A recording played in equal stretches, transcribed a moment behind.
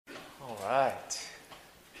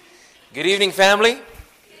Good evening, family. Good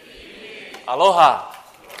evening. Aloha.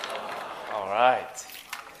 All right.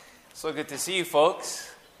 So good to see you,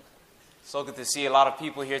 folks. So good to see a lot of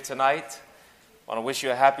people here tonight. I want to wish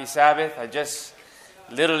you a happy Sabbath. I just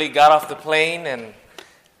literally got off the plane and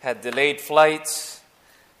had delayed flights,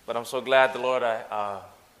 but I'm so glad the Lord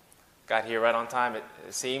got here right on time, it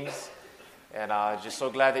seems. And just so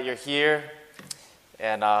glad that you're here.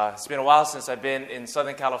 And it's been a while since I've been in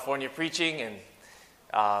Southern California preaching, and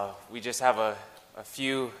we just have a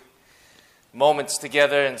few moments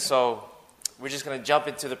together, and so we're just going to jump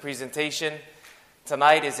into the presentation.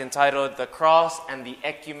 Tonight is entitled The Cross and the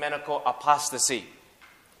Ecumenical Apostasy.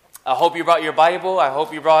 I hope you brought your Bible. I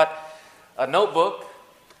hope you brought a notebook.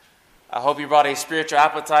 I hope you brought a spiritual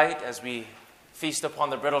appetite as we feast upon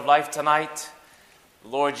the bread of life tonight. The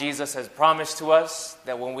Lord Jesus has promised to us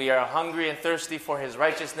that when we are hungry and thirsty for His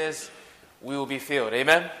righteousness, we will be filled.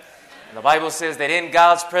 Amen? And the Bible says that in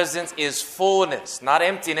God's presence is fullness, not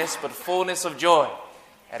emptiness, but fullness of joy.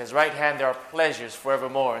 At His right hand there are pleasures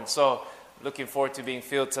forevermore. And so, looking forward to being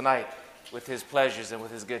filled tonight with His pleasures and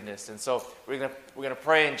with His goodness. And so, we're gonna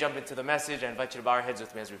pray and jump into the message. I invite you to bow our heads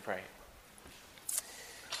with me as we pray.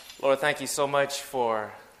 Lord, thank you so much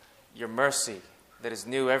for your mercy that is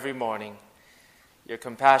new every morning, your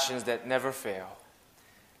compassions that never fail.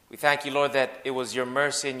 We thank you, Lord, that it was your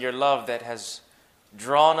mercy and your love that has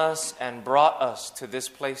drawn us and brought us to this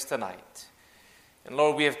place tonight. And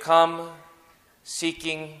Lord, we have come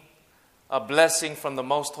seeking a blessing from the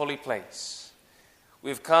most holy place.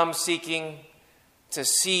 We've come seeking to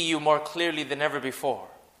see you more clearly than ever before.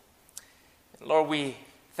 And Lord, we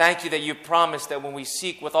thank you that you promised that when we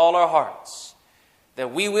seek with all our hearts,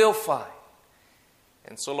 that we will find.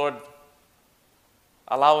 And so, Lord,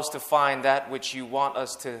 allow us to find that which you want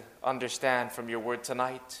us to understand from your word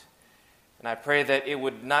tonight. And I pray that it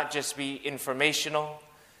would not just be informational,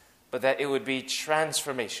 but that it would be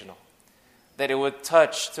transformational. That it would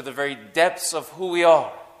touch to the very depths of who we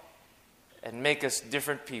are and make us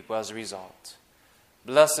different people as a result.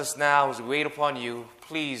 Bless us now as we wait upon you.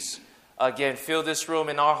 Please, again, fill this room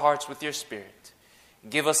in our hearts with your Spirit.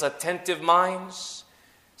 Give us attentive minds,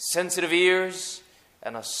 sensitive ears,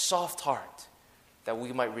 and a soft heart, that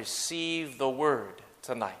we might receive the word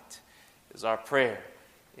tonight, is our prayer.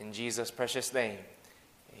 In Jesus' precious name,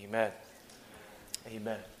 amen.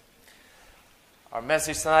 Amen. Our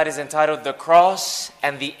message tonight is entitled The Cross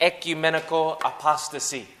and the Ecumenical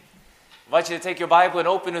Apostasy. I invite you to take your Bible and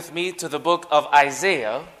open with me to the book of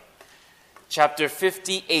Isaiah, chapter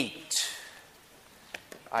 58.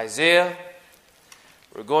 Isaiah,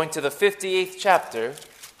 we're going to the 58th chapter,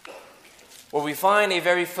 where we find a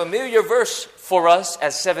very familiar verse for us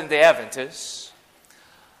as Seventh-day Adventists,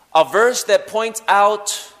 a verse that points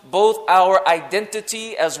out both our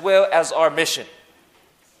identity as well as our mission.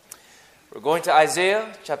 We're going to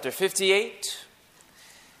Isaiah chapter 58.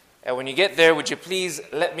 And when you get there, would you please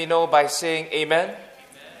let me know by saying amen? Amen.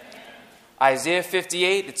 Isaiah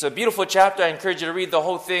 58, it's a beautiful chapter. I encourage you to read the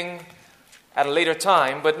whole thing at a later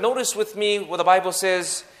time. But notice with me what the Bible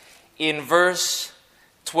says in verse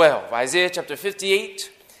 12. Isaiah chapter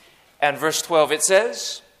 58 and verse 12. It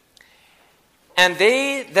says, "And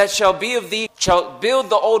they that shall be of thee shall build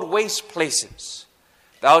the old waste places.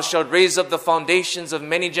 Thou shalt raise up the foundations of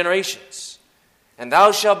many generations. And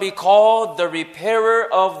thou shalt be called the repairer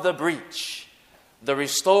of the breach, the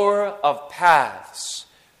restorer of paths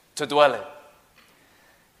to dwell in."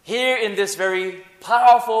 Here in this very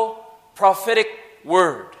powerful prophetic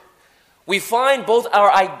word, we find both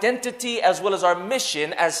our identity as well as our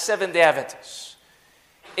mission as Seventh-day Adventists.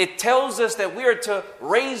 It tells us that we are to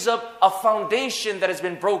raise up a foundation that has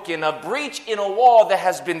been broken, a breach in a wall that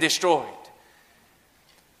has been destroyed.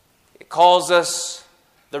 It calls us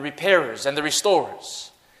the repairers and the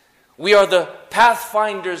restorers. We are the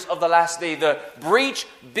pathfinders of the last day, the breach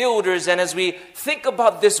builders. And as we think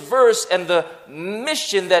about this verse and the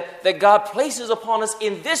mission that God places upon us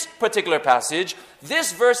in this particular passage,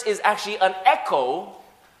 this verse is actually an echo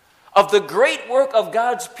of the great work of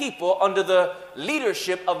God's people under the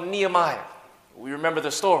leadership of Nehemiah. We remember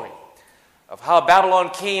the story of how Babylon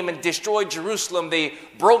came and destroyed Jerusalem. They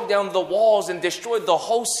broke down the walls and destroyed the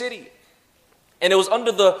whole city. And it was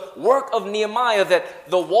under the work of Nehemiah that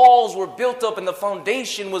the walls were built up and the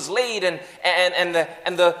foundation was laid, and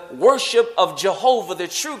the worship of Jehovah, the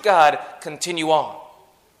true God, continue on.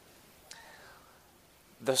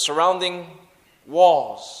 The surrounding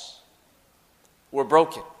walls were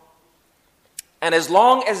broken. And as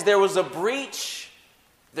long as there was a breach,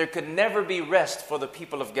 there could never be rest for the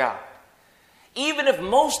people of God. Even if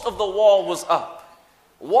most of the wall was up,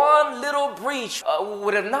 One little breach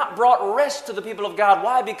would have not brought rest to the people of God.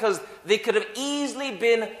 Why? Because they could have easily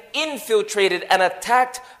been infiltrated and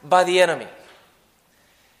attacked by the enemy.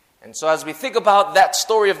 And so as we think about that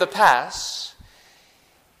story of the past,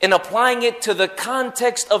 in applying it to the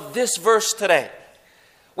context of this verse today,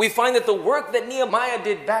 we find that the work that Nehemiah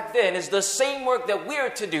did back then is the same work that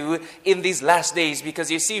we're to do in these last days.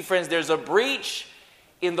 Because you see, friends, there's a breach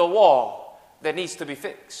in the wall that needs to be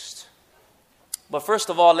fixed. But first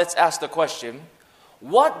of all, let's ask the question,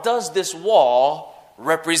 what does this wall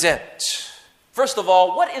represent? First of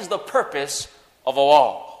all, what is the purpose of a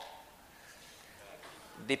wall?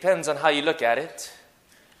 Depends on how you look at it.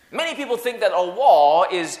 Many people think that a wall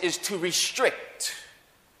is to restrict.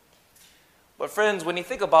 But friends, when you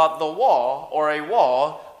think about the wall or a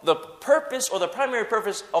wall, the purpose or the primary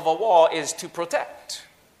purpose of a wall is to protect.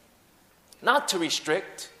 Not to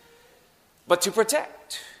restrict, but to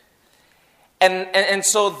protect. And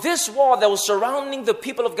so this wall that was surrounding the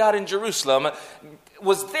people of God in Jerusalem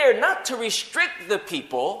was there not to restrict the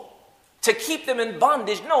people, to keep them in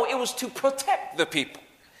bondage. No, it was to protect the people.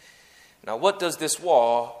 Now, what does this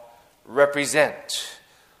wall represent?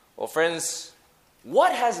 Well, friends,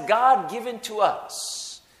 what has God given to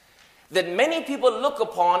us that many people look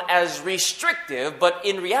upon as restrictive, but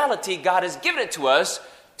in reality, God has given it to us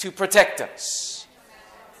to protect us?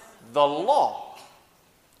 The law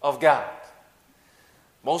of God.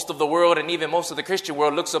 Most of the world and even most of the Christian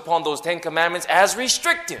world looks upon those 10 commandments as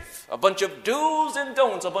restrictive. A bunch of do's and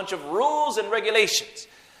don'ts, a bunch of rules and regulations.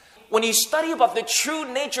 When you study about the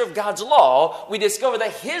true nature of God's law, we discover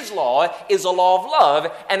that His law is a law of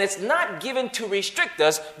love, and it's not given to restrict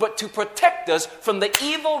us, but to protect us from the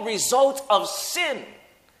evil result of sin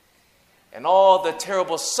and all the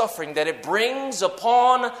terrible suffering that it brings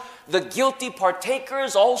upon the guilty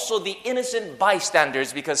partakers, also the innocent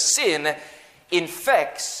bystanders, because sin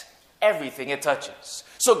infects everything it touches.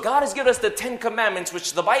 So God has given us the 10 commandments,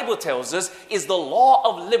 which the Bible tells us is the law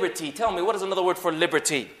of liberty. Tell me, what is another word for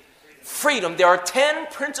liberty? Freedom. There are 10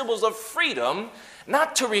 principles of freedom,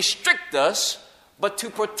 not to restrict us, but to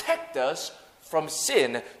protect us from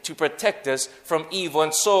sin, to protect us from evil.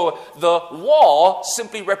 And so the wall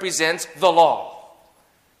simply represents the law.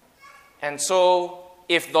 And so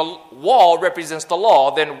if the wall represents the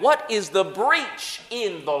law, then what is the breach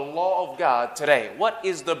in the law of God today? What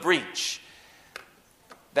is the breach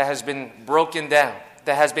that has been broken down,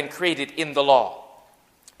 that has been created in the law?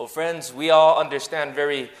 Well, friends, we all understand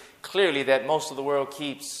very clearly that most of the world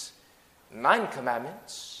keeps 9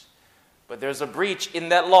 commandments, but there's a breach in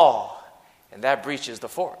that law, and that breach is the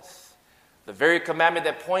 4th. The very commandment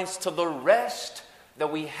that points to the rest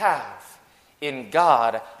that we have in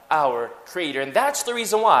God, our Creator. And that's the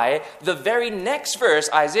reason why the very next verse,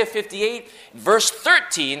 Isaiah 58, verse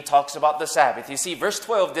 13, talks about the Sabbath. You see, verse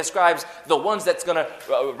 12 describes the ones that's going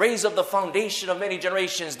to raise up the foundation of many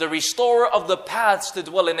generations, the restorer of the paths to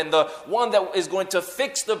dwell in, and the one that is going to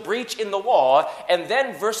fix the breach in the wall. And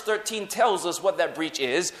then verse 13 tells us what that breach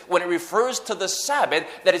is when it refers to the Sabbath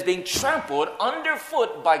that is being trampled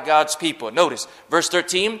underfoot by God's people. Notice, verse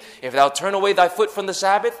 13, if thou turn away thy foot from the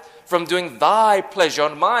Sabbath, from doing thy pleasure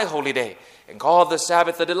on my holy day, and call the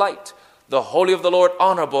Sabbath a delight, the holy of the Lord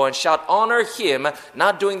honorable, and shalt honor him,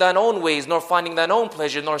 not doing thine own ways, nor finding thine own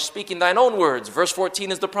pleasure, nor speaking thine own words. Verse 14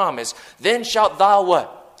 is the promise. Then shalt thou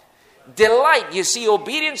what? Delight. You see,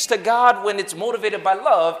 obedience to God when it's motivated by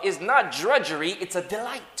love is not drudgery, it's a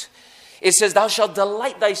delight. It says, thou shalt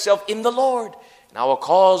delight thyself in the Lord, and I will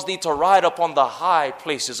cause thee to ride upon the high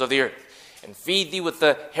places of the earth, and feed thee with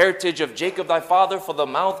the heritage of Jacob thy father, for the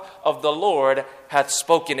mouth of the Lord hath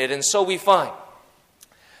spoken it. And so we find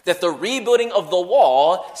that the rebuilding of the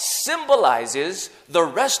wall symbolizes the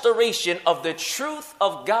restoration of the truth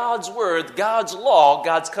of God's word, God's law,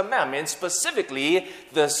 God's commandments, specifically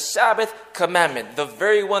the Sabbath commandment, the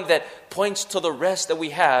very one that points to the rest that we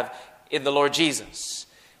have in the Lord Jesus.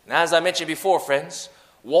 And as I mentioned before, friends,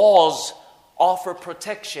 walls offer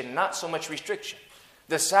protection, not so much restriction.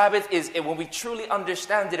 The Sabbath is, when we truly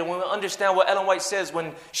understand it, and when we understand what Ellen White says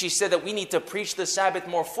when she said that we need to preach the Sabbath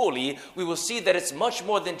more fully, we will see that it's much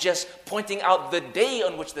more than just pointing out the day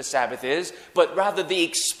on which the Sabbath is, but rather the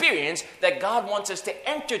experience that God wants us to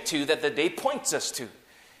enter to, that the day points us to.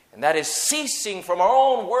 And that is ceasing from our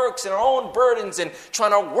own works and our own burdens and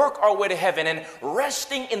trying to work our way to heaven and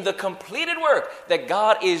resting in the completed work that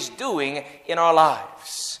God is doing in our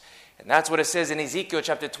lives. And that's what it says in Ezekiel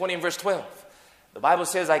chapter 20 and verse 12. The Bible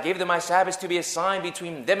says, I gave them my Sabbaths to be a sign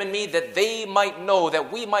between them and me, that they might know,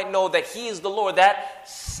 that we might know that He is the Lord that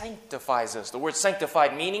sanctifies us. The word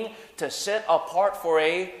sanctified meaning to set apart for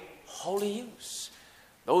a holy use.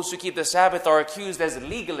 Those who keep the Sabbath are accused as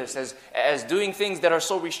legalists, as doing things that are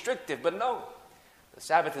so restrictive. But no, the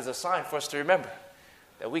Sabbath is a sign for us to remember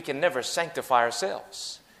that we can never sanctify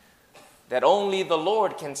ourselves. That only the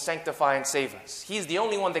Lord can sanctify and save us. He's the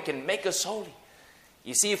only one that can make us holy.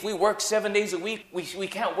 You see, if we work 7 days a week, we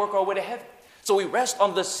can't work our way to heaven. So we rest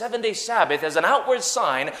on the 7-day Sabbath as an outward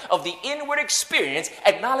sign of the inward experience,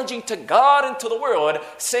 acknowledging to God and to the world,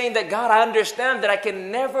 saying that, God, I understand that I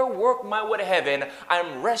can never work my way to heaven.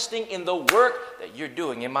 I'm resting in the work that you're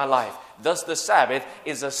doing in my life. Thus, the Sabbath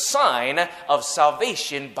is a sign of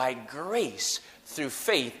salvation by grace through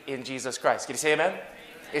faith in Jesus Christ. Can you say amen?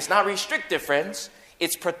 It's not restrictive, friends.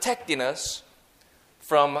 It's protecting us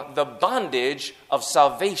from the bondage of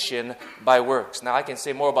salvation by works. Now, I can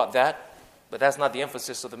say more about that, but that's not the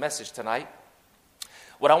emphasis of the message tonight.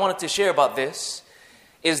 What I wanted to share about this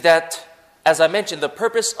is that, as I mentioned, the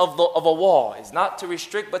purpose of a wall is not to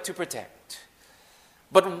restrict, but to protect.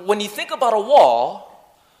 But when you think about a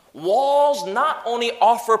wall, walls not only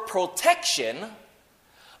offer protection,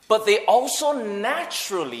 but they also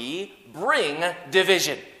naturally bring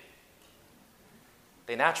division.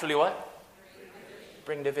 They naturally what?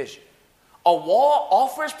 Bring division. A wall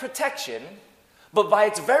offers protection, but by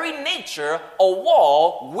its very nature, a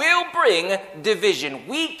wall will bring division.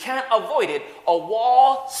 We can't avoid it. A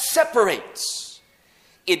wall separates.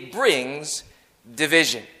 It brings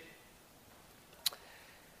division.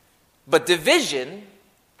 But division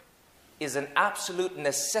is an absolute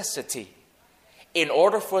necessity in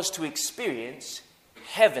order for us to experience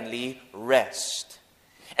heavenly rest.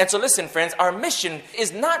 And so listen, friends, our mission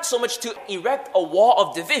is not so much to erect a wall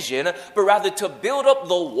of division, but rather to build up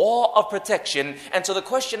the wall of protection. And so the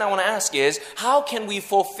question I want to ask is, how can we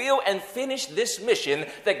fulfill and finish this mission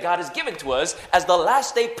that God has given to us as the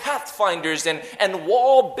last day pathfinders and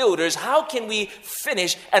wall builders? How can we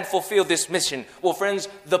finish and fulfill this mission? Well, friends,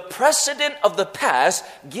 the precedent of the past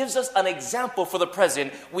gives us an example for the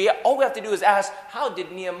present. All we have to do is ask, how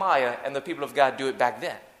did Nehemiah and the people of God do it back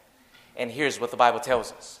then? And here's what the Bible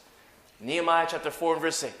tells us. Nehemiah chapter 4 and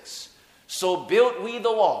verse 6. So built we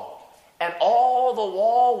the wall, and all the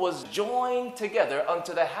wall was joined together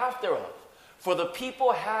unto the half thereof. For the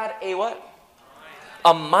people had a what?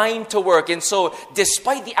 A mind to work. And so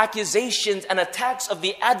despite the accusations and attacks of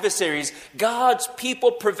the adversaries, God's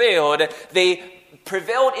people prevailed. They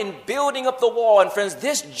prevailed in building up the wall. And friends,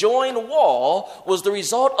 this joined wall was the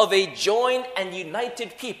result of a joined and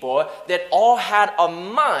united people that all had a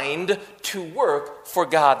mind to work for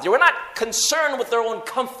God. They were not concerned with their own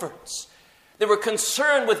comforts. They were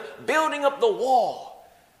concerned with building up the wall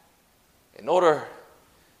in order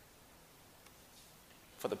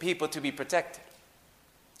for the people to be protected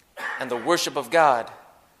and the worship of God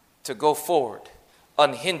to go forward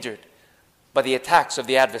unhindered by the attacks of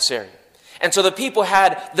the adversary. And so the people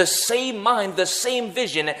had the same mind, the same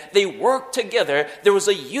vision. They worked together. There was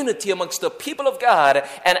a unity amongst the people of God.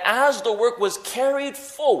 And as the work was carried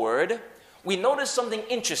forward, we noticed something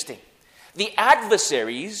interesting. The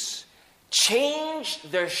adversaries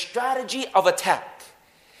changed their strategy of attack.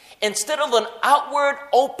 Instead of an outward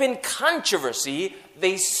open controversy,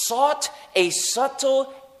 they sought a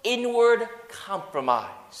subtle inward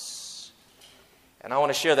compromise. And I want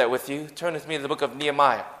to share that with you. Turn with me to the book of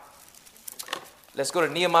Nehemiah. Let's go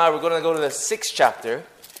to Nehemiah. We're going to go to the 6th chapter.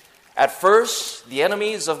 At first, the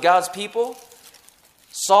enemies of God's people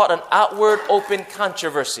sought an outward open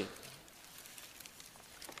controversy.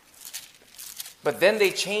 But then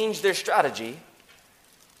they changed their strategy,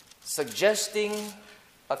 suggesting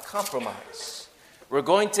a compromise. We're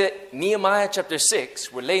going to Nehemiah chapter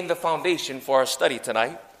 6. We're laying the foundation for our study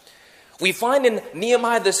tonight. We find in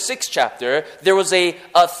Nehemiah the 6th chapter, there was a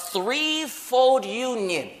threefold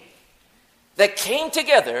union that came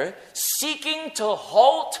together seeking to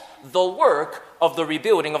halt the work of the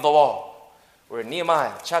rebuilding of the wall. We're in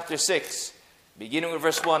Nehemiah chapter 6, beginning with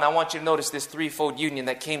verse 1. I want you to notice this threefold union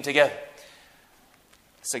that came together,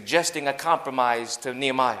 suggesting a compromise to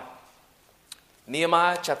Nehemiah.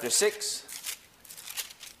 Nehemiah chapter 6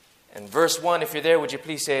 and verse 1. If you're there, would you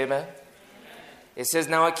please say amen? It says,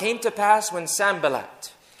 Now it came to pass when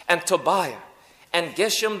Sanballat and Tobiah and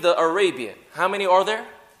Geshem the Arabian. How many are there?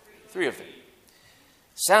 3 of them.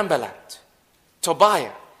 Sanballat,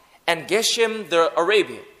 Tobiah, and Geshem the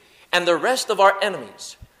Arabian, and the rest of our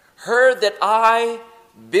enemies, heard that I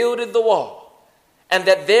builded the wall, and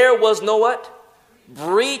that there was no what?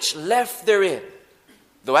 Breach left therein.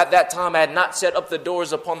 Though at that time I had not set up the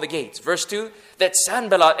doors upon the gates. Verse 2, that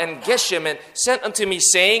Sanballat and Geshem sent unto me,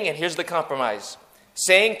 saying, and here's the compromise,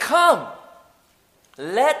 saying, Come,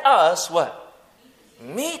 let us what?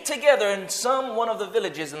 Meet together in some one of the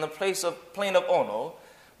villages in the plain of Ono,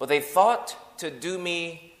 but they thought to do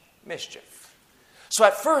me mischief. So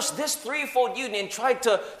at first, this threefold union tried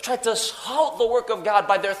to halt the work of God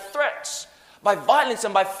by their threats, by violence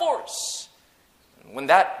and by force. When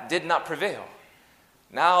that did not prevail,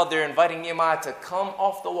 now they're inviting Nehemiah to come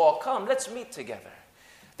off the wall. Come, let's meet together.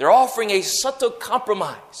 They're offering a subtle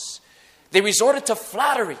compromise. They resorted to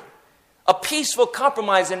flattery, a peaceful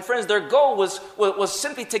compromise. And friends, their goal was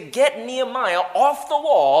simply to get Nehemiah off the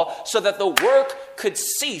wall so that the work could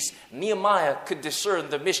cease. Nehemiah could discern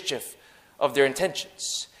the mischief of their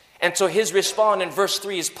intentions. And so his response in verse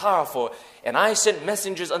 3 is powerful. And I sent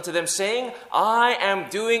messengers unto them saying, I am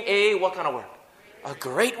doing what kind of work? A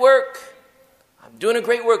great work. I'm doing a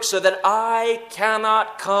great work so that I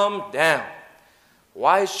cannot come down.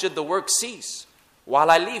 Why should the work cease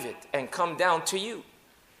while I leave it and come down to you?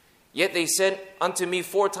 Yet they sent unto me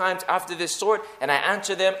 4 times after this sort, and I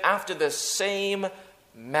answered them after the same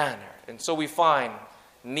manner. And so we find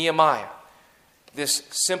Nehemiah, this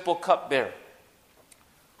simple cupbearer,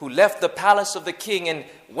 who left the palace of the king and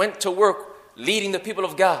went to work leading the people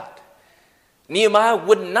of God. Nehemiah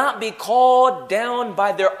would not be called down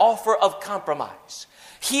by their offer of compromise.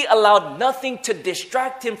 He allowed nothing to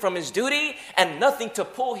distract him from his duty and nothing to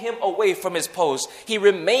pull him away from his post. He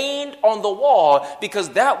remained on the wall because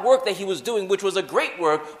that work that he was doing, which was a great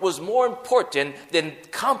work, was more important than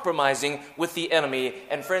compromising with the enemy.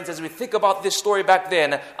 And friends, as we think about this story back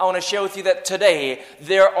then, I want to share with you that today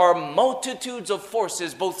there are multitudes of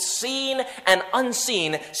forces, both seen and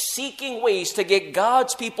unseen, seeking ways to get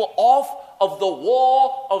God's people off of the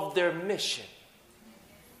wall of their mission.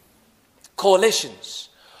 Coalitions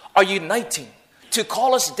are uniting to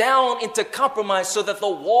call us down into compromise so that the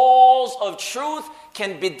walls of truth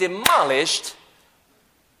can be demolished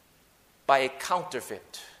by a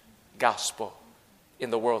counterfeit gospel in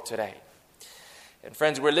the world today. And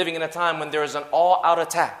friends, we're living in a time when there is an all-out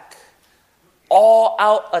attack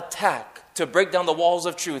to break down the walls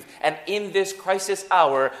of truth. And in this crisis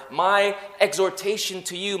hour, my exhortation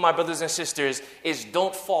to you, my brothers and sisters, is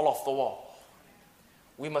don't fall off the wall.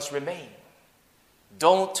 We must remain.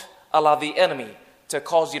 Don't allow the enemy to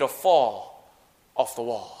cause you to fall off the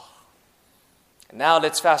wall. And now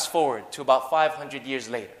let's fast forward to about 500 years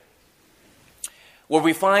later, where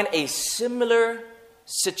we find a similar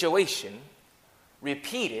situation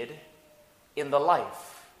repeated in the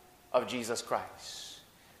life of Jesus Christ.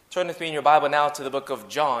 Turn with me in your Bible now to the book of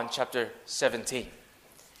John, chapter 17.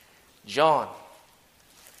 John,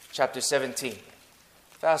 chapter 17.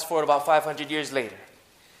 Fast forward about 500 years later.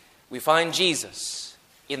 We find Jesus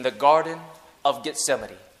in the Garden of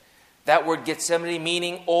Gethsemane. That word Gethsemane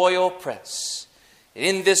meaning oil press.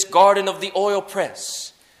 In this garden of the oil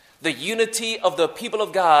press, the unity of the people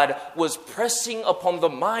of God was pressing upon the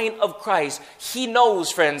mind of Christ. He knows,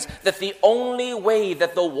 friends, that the only way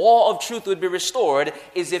that the wall of truth would be restored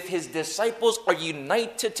is if his disciples are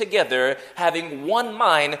united together, having one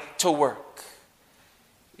mind to work.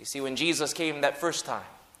 You see, when Jesus came that first time,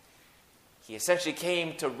 he essentially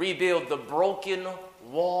came to rebuild the broken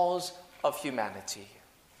walls of humanity.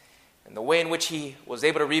 And the way in which he was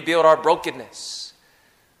able to rebuild our brokenness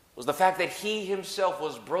was the fact that he himself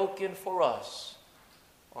was broken for us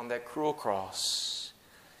on that cruel cross.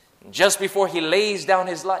 And just before he lays down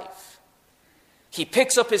his life, he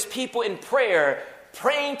picks up his people in prayer,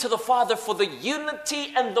 praying to the Father for the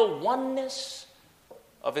unity and the oneness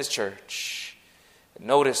of his church. And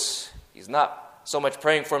notice, he's not so much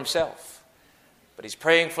praying for himself, but he's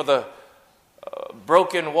praying for the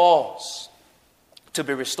broken walls to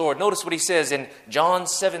be restored. Notice what he says in John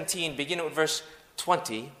 17, beginning with verse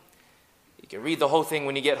 20. You can read the whole thing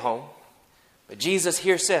when you get home. But Jesus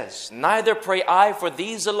here says, neither pray I for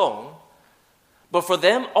these alone, but for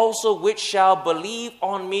them also which shall believe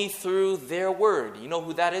on me through their word. You know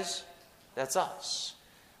who that is? That's us.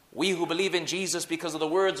 We who believe in Jesus because of the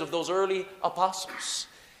words of those early apostles.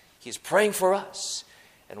 He's praying for us.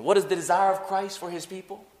 And what is the desire of Christ for his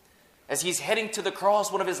people? As he's heading to the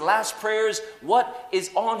cross, one of his last prayers, what is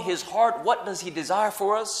on his heart? What does he desire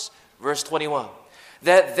for us? Verse 21,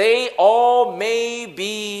 that they all may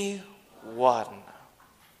be one.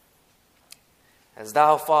 As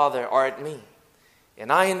thou, Father, art in me,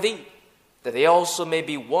 and I in thee, that they also may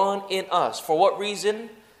be one in us. For what reason?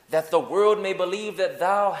 That the world may believe that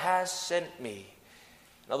thou hast sent me.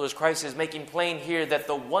 In other words, Christ is making plain here that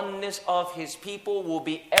the oneness of his people will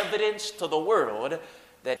be evidence to the world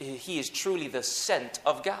that he is truly the sent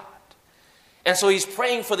of God. And so he's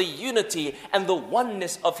praying for the unity and the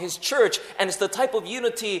oneness of his church. And it's the type of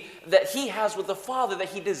unity that he has with the Father that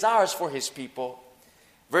he desires for his people.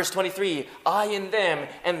 Verse 23, I in them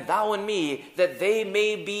and thou in me, that they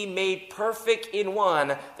may be made perfect in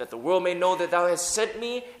one, that the world may know that thou hast sent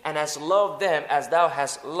me and hast loved them as thou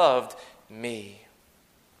hast loved me.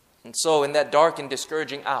 And so in that dark and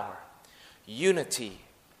discouraging hour, unity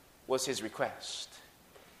was his request.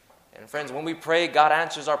 And friends, when we pray, God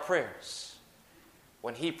answers our prayers.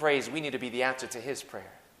 When he prays, we need to be the answer to his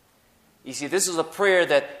prayer. You see, this is a prayer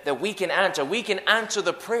that we can answer. We can answer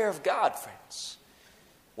the prayer of God, friends,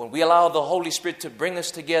 when we allow the Holy Spirit to bring us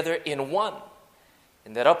together in one,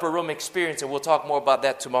 in that upper room experience, and we'll talk more about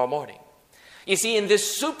that tomorrow morning. You see, in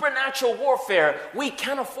this supernatural warfare, we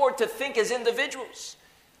can't afford to think as individuals.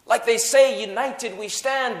 Like they say, united we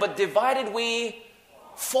stand, but divided we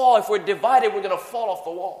fall. If we're divided, we're going to fall off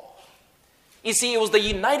the wall. You see, it was the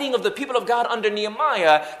uniting of the people of God under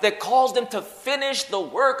Nehemiah that caused them to finish the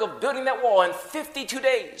work of building that wall in 52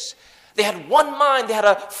 days. They had one mind, they had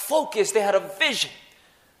a focus, they had a vision.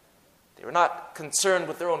 They were not concerned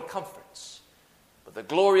with their own comforts. But the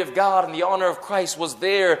glory of God and the honor of Christ was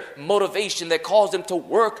their motivation that caused them to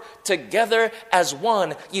work together as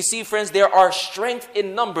one. You see, friends, there are strength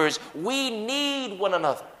in numbers. We need one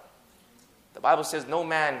another. The Bible says no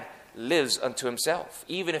man lives unto himself.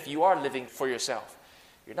 Even if you are living for yourself,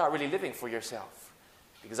 you're not really living for yourself,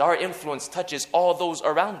 because our influence touches all those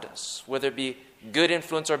around us, whether it be good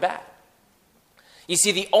influence or bad. You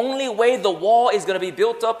see, the only way the wall is going to be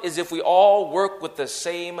built up is if we all work with the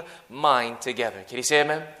same mind together. Can you say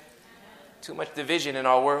amen? Too much division in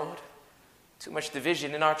our world. Too much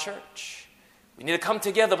division in our church. We need to come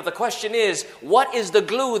together, but the question is, what is the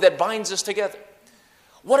glue that binds us together?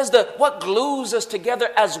 What glues us together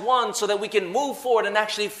as one so that we can move forward and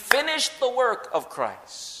actually finish the work of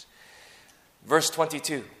Christ? Verse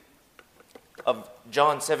 22 of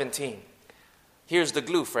John 17. Here's the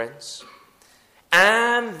glue, friends.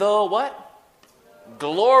 And the what?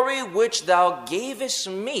 Glory which thou gavest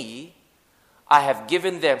me, I have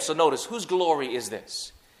given them. So notice, whose glory is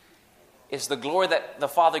this? It's the glory that the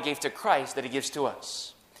Father gave to Christ that he gives to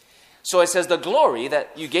us. So it says, the glory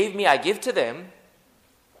that you gave me, I give to them,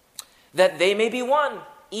 that they may be one,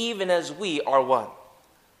 even as we are one.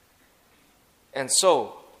 And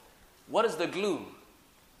so, what is the glue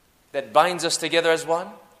that binds us together as one?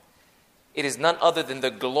 It is none other than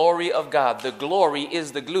the glory of God. The glory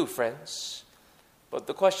is the glue, friends. But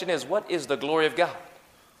the question is, what is the glory of God?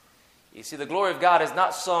 You see, the glory of God is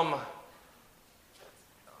not some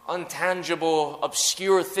untangible,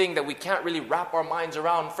 obscure thing that we can't really wrap our minds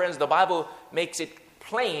around. Friends, the Bible makes it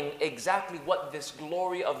plain exactly what this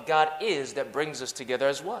glory of God is that brings us together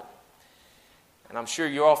as one. And I'm sure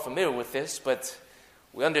you're all familiar with this, but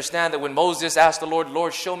we understand that when Moses asked the Lord,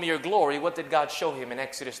 Lord, show me your glory, what did God show him in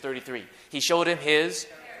Exodus 33? He showed him his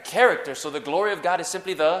character. So the glory of God is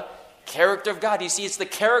simply the character of God. You see, it's the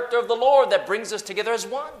character of the Lord that brings us together as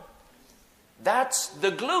one. That's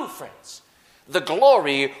the glue, friends. The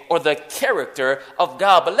glory or the character of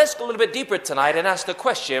God. But let's go a little bit deeper tonight and ask the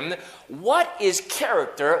question, what is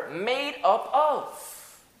character made up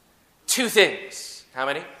of? Two things. How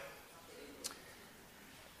many?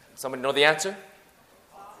 Somebody know the answer?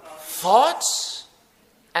 Thoughts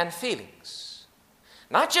and feelings.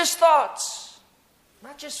 Not just thoughts,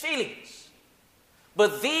 not just feelings,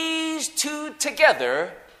 but these two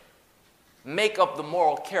together make up the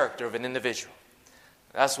moral character of an individual.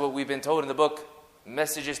 That's what we've been told in the book,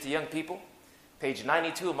 Messages to Young People, page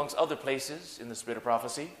 92, amongst other places in the Spirit of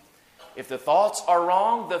Prophecy. If the thoughts are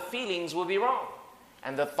wrong, the feelings will be wrong.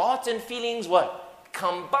 And the thoughts and feelings, what?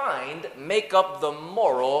 Combined, make up the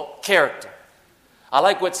moral character. I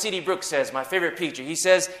like what C.D. Brooks says, my favorite preacher. He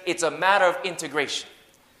says, it's a matter of integration.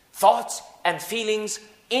 Thoughts and feelings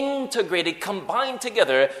integrated, combined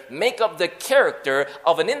together, make up the character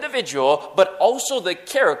of an individual, but also the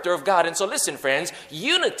character of God. And so listen, friends,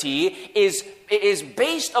 unity is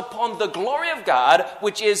based upon the glory of God,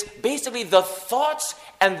 which is basically the thoughts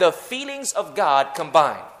and the feelings of God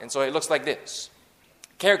combined. And so it looks like this.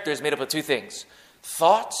 Character is made up of two things: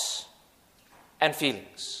 thoughts and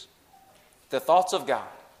feelings. The thoughts of God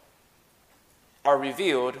are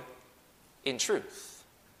revealed in truth.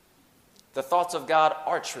 The thoughts of God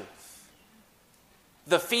are truth.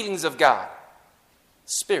 The feelings of God,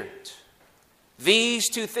 spirit. These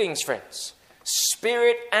two things, friends,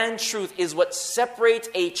 spirit and truth, is what separates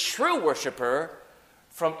a true worshiper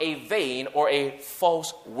from a vain or a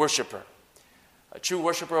false worshiper. A true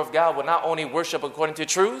worshiper of God will not only worship according to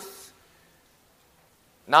truth,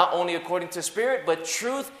 not only according to spirit, but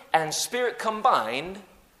truth and spirit combined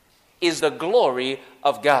is the glory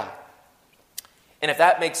of God. And if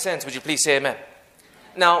that makes sense, would you please say amen?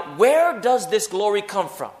 Now, where does this glory come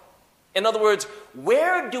from? In other words,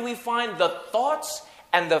 where do we find the thoughts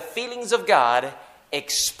and the feelings of God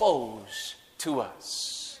exposed to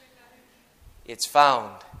us? It's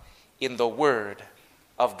found in the Word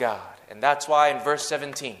of God. And that's why in verse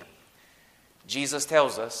 17, Jesus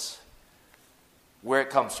tells us where it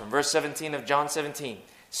comes from. Verse 17 of John 17,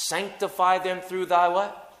 sanctify them through thy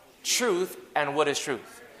what? Truth. And what is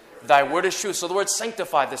truth? Thy word is truth. So the word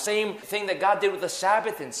sanctify, the same thing that God did with the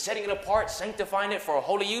Sabbath and setting it apart, sanctifying it for a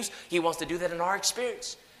holy use, He wants to do that in our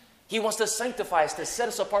experience. He wants to sanctify us, to set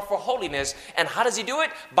us apart for holiness. And how does He do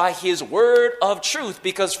it? By His word of truth.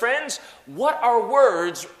 Because friends, what are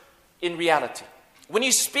words in reality? When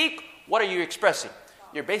you speak, what are you expressing?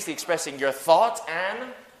 You're basically expressing your thoughts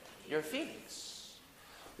and your feelings.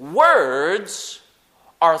 Words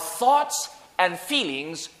are thoughts and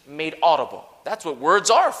feelings made audible. That's what words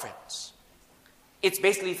are, friends. It's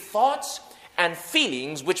basically thoughts and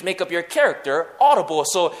feelings which make up your character audible.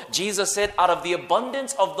 So Jesus said, out of the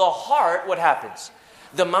abundance of the heart, what happens?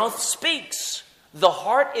 The mouth speaks. The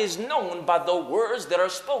heart is known by the words that are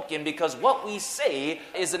spoken, because what we say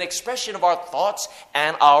is an expression of our thoughts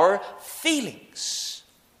and our feelings.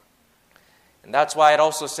 And that's why it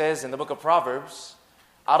also says in the book of Proverbs,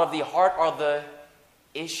 out of the heart are the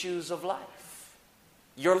issues of life.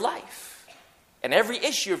 Your life. And every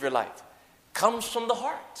issue of your life comes from the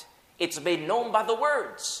heart. It's made known by the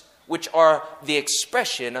words, which are the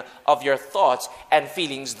expression of your thoughts and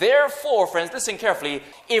feelings. Therefore, friends, listen carefully.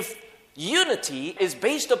 If unity is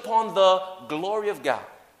based upon the glory of God,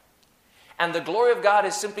 and the glory of God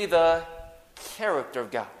is simply the character of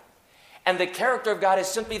God, and the character of God is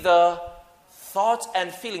simply the thoughts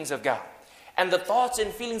and feelings of God, and the thoughts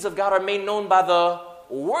and feelings of God are made known by the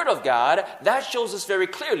Word of God, that shows us very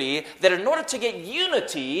clearly that in order to get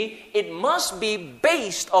unity, it must be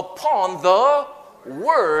based upon the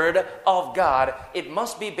Word of God. It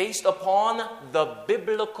must be based upon the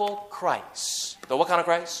biblical Christ. The what kind of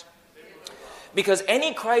Christ? Because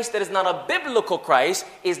any Christ that is not a biblical Christ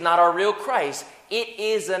is not a real Christ. It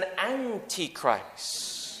is an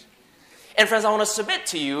antichrist. And friends, I want to submit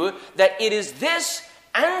to you that it is this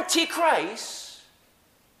antichrist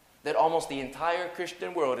that almost the entire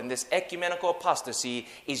Christian world in this ecumenical apostasy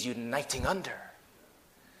is uniting under.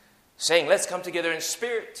 Saying, let's come together in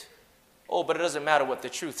spirit. Oh, but it doesn't matter what the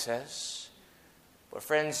truth says. But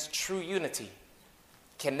friends, true unity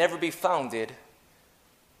can never be founded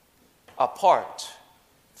apart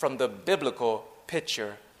from the biblical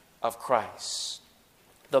picture of Christ.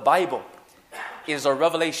 The Bible is a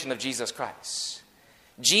revelation of Jesus Christ.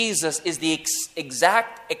 Jesus is the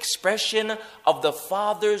exact expression of the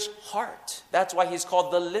Father's heart. That's why He's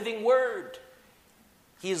called the living Word.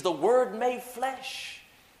 He is the Word made flesh.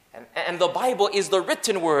 And the Bible is the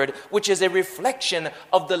written Word, which is a reflection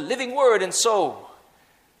of the living Word. And so,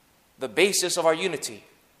 the basis of our unity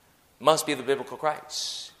must be the biblical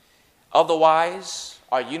Christ. Otherwise,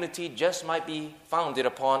 our unity just might be founded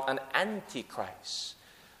upon an antichrist.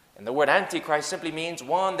 And the word antichrist simply means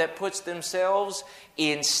one that puts themselves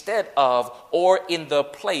instead of or in the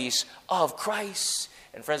place of Christ.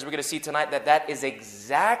 And friends, we're going to see tonight that that is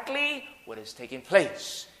exactly what is taking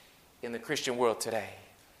place in the Christian world today.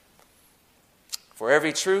 For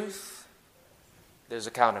every truth, there's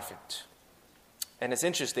a counterfeit. And it's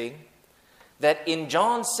interesting that in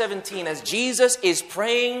John 17, as Jesus is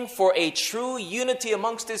praying for a true unity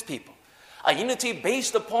amongst His people, a unity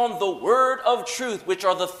based upon the word of truth, which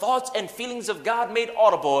are the thoughts and feelings of God made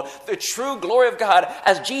audible, the true glory of God,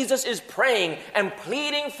 as Jesus is praying and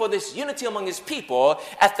pleading for this unity among His people,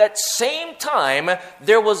 at that same time,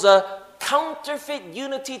 there was a counterfeit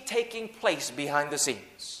unity taking place behind the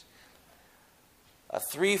scenes. A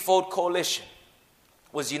threefold coalition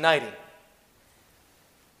was uniting,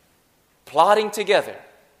 plotting together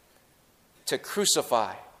to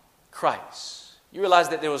crucify Christ. You realize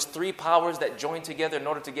that there was three powers that joined together in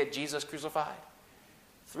order to get Jesus crucified?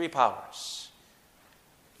 Three powers.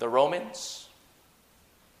 The Romans,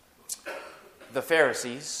 the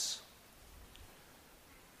Pharisees,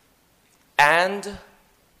 and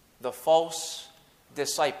the false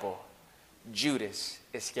disciple, Judas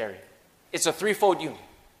Iscariot. It's a threefold union.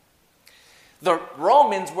 The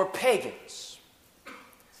Romans were pagans.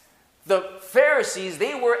 The Pharisees,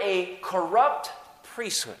 they were a corrupt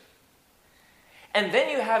priesthood. And then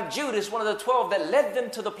you have Judas, one of the 12 that led them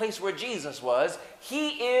to the place where Jesus was. He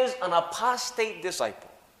is an apostate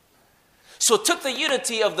disciple. So it took the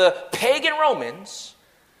unity of the pagan Romans,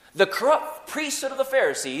 the corrupt priesthood of the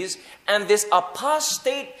Pharisees, and this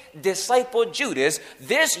apostate disciple Judas,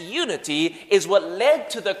 this unity is what led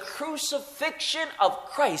to the crucifixion of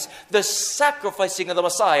Christ, the sacrificing of the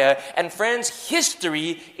Messiah. And friends,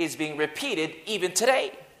 history is being repeated even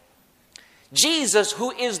today. Jesus,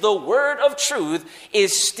 who is the Word of truth,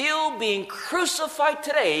 is still being crucified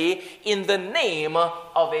today in the name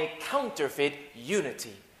of a counterfeit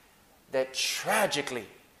unity that tragically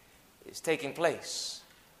is taking place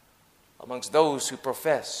amongst those who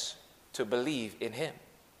profess to believe in Him.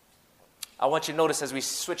 I want you to notice as we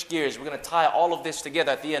switch gears, we're going to tie all of this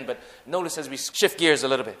together at the end, but notice as we shift gears a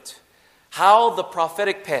little bit, how the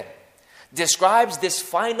prophetic pen describes this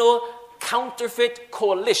final counterfeit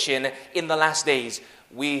coalition in the last days.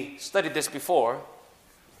 We studied this before.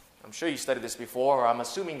 I'm sure you studied this before, or I'm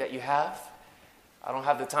assuming that you have. I don't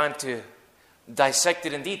have the time to dissect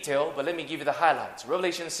it in detail, but let me give you the highlights.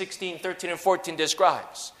 Revelation 16, 13, and 14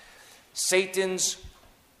 describes Satan's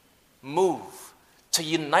move to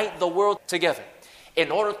unite the world together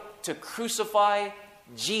in order to crucify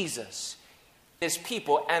Jesus, His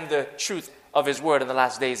people, and the truth of His word in the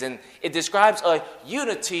last days. And it describes a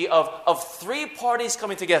unity of three parties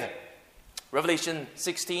coming together. Revelation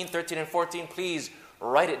 16, 13, and 14, please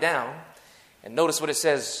write it down. And notice what it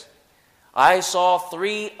says. I saw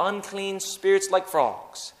three unclean spirits like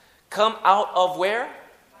frogs come out of where?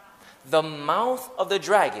 The mouth of the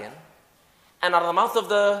dragon, and out of the mouth of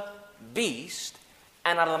the beast,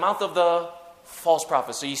 and out of the mouth of the false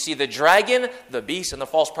prophet. So you see the dragon, the beast, and the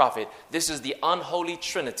false prophet. This is the unholy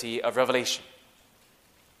trinity of Revelation.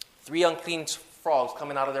 Three unclean frogs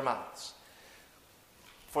coming out of their mouths.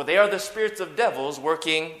 For they are the spirits of devils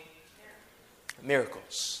working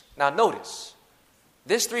miracles. Now notice,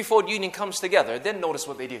 this threefold union comes together. Then notice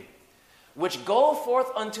what they do. Which go forth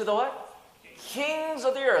unto the what? Kings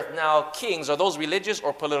of the earth. Now kings, are those religious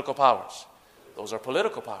or political powers? Those are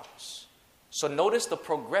political powers. So notice the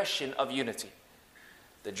progression of unity.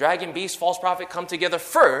 The dragon, beast, false prophet come together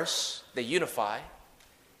first. They unify.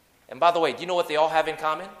 And by the way, do you know what they all have in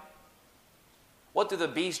common? What do the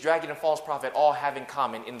beast, dragon, and false prophet all have in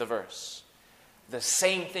common in the verse? The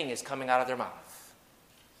same thing is coming out of their mouth.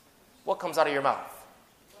 What comes out of your mouth?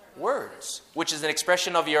 Words, which is an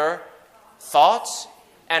expression of your thoughts,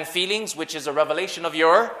 and feelings, which is a revelation of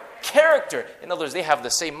your character. In other words, they have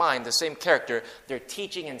the same mind, the same character. They're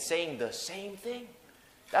teaching and saying the same thing.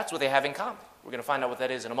 That's what they have in common. We're going to find out what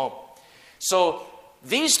that is in a moment. So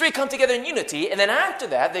these three come together in unity, and then after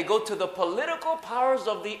that, they go to the political powers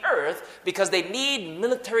of the earth because they need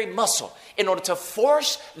military muscle in order to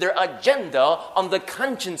force their agenda on the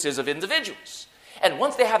consciences of individuals. And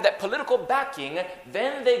once they have that political backing,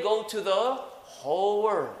 then they go to the whole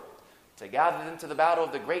world to gather them to the battle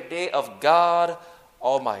of the great day of God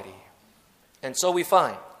Almighty. And so we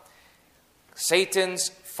find Satan's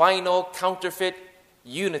final counterfeit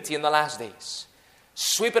unity in the last days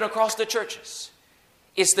sweeping across the churches.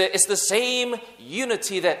 It's the same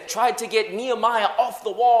unity that tried to get Nehemiah off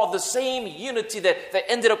the wall, the same unity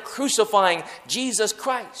that ended up crucifying Jesus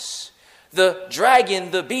Christ. The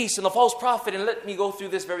dragon, the beast, and the false prophet. And let me go through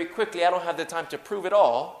this very quickly. I don't have the time to prove it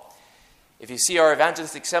all. If you see our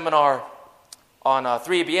evangelistic seminar on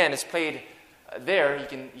 3ABN, it's played there. You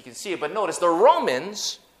can see it. But notice the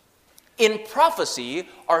Romans in prophecy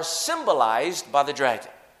are symbolized by the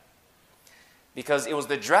dragon. Because it was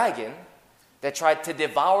the dragon that tried to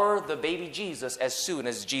devour the baby Jesus as soon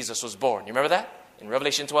as Jesus was born. You remember that? In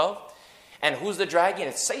Revelation 12? And who's the dragon?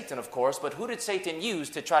 It's Satan, of course. But who did Satan use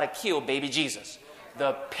to try to kill baby Jesus?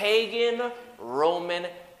 The pagan Roman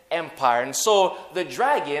Empire. And so the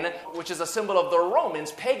dragon, which is a symbol of the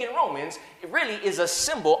Romans, pagan Romans, it really is a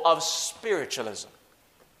symbol of spiritualism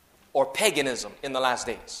or paganism in the last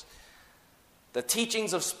days. The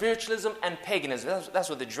teachings of spiritualism and paganism, that's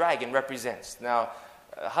what the dragon represents. Now,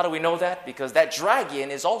 how do we know that? Because that dragon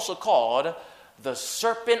is also called the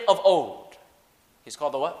serpent of old. He's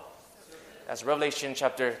called the what? That's Revelation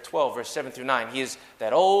chapter 12, verse 7 through 9. He is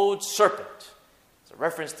that old serpent. It's a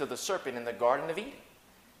reference to the serpent in the Garden of Eden.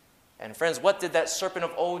 And friends, what did that serpent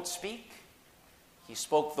of old speak? He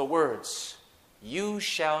spoke the words, "You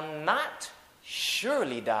shall not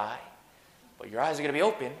surely die, but your eyes are going to be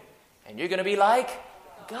open, and you're going to be like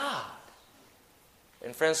God."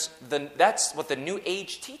 And friends, that's what the New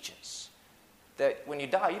Age teaches. That when you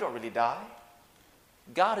die, you don't really die.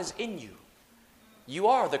 God is in you. You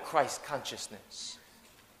are the Christ consciousness.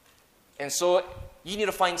 And so you need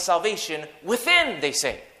to find salvation within, they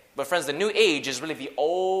say. But friends, the New Age is really the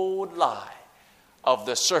old lie of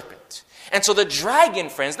the serpent. And so the dragon,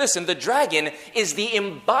 friends, listen, the dragon is the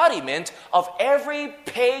embodiment of every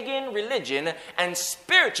pagan religion and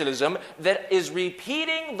spiritualism that is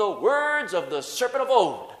repeating the words of the serpent of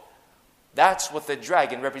old. That's what the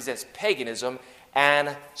dragon represents, paganism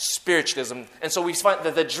and spiritualism. And so we find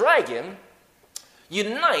that the dragon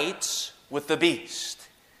unites with the beast.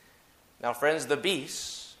 Now, friends, the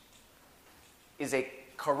beast is a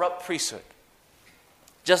corrupt priesthood.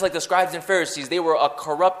 Just like the scribes and Pharisees, they were a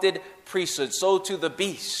corrupted priesthood. So too the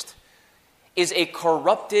beast is a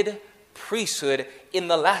corrupted priesthood in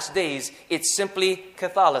the last days. It's simply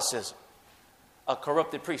Catholicism, a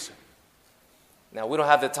corrupted priesthood. Now, we don't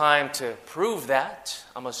have the time to prove that.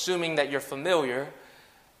 I'm assuming that you're familiar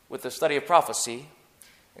with the study of prophecy,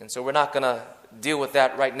 and so we're not going to deal with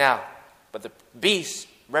that right now. But the beast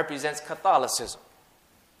represents Catholicism.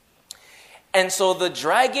 And so the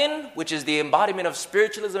dragon, which is the embodiment of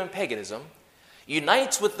spiritualism and paganism,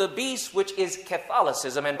 unites with the beast, which is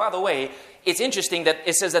Catholicism. And by the way, it's interesting that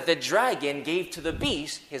it says that the dragon gave to the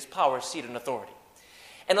beast his power, seat, and authority.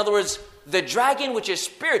 In other words, the dragon, which is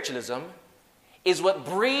spiritualism, is what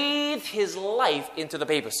breathed his life into the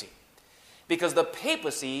papacy. Because the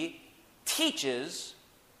papacy teaches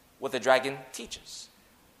what the dragon teaches.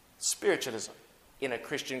 Spiritualism in a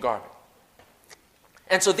Christian garment.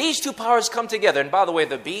 And so these two powers come together. And by the way,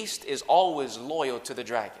 the beast is always loyal to the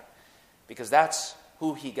dragon, because that's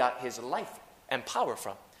who he got his life and power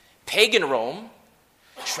from. Pagan Rome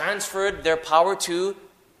transferred their power to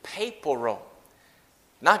papal Rome.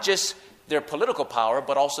 Not just their political power,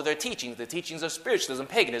 but also their teachings. The teachings of spiritualism,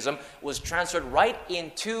 paganism, was transferred right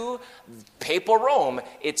into papal Rome.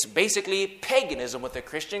 It's basically paganism with a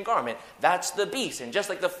Christian garment. That's the beast. And just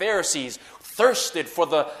like the Pharisees thirsted for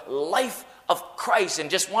the life of Christ and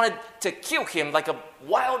just wanted to kill him like a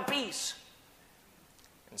wild beast.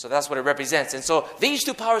 And so that's what it represents. And so these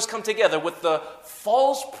two powers come together with the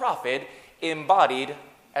false prophet embodied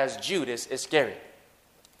as Judas Iscariot.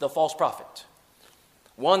 The false prophet.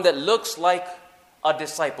 One that looks like a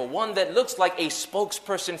disciple. One that looks like a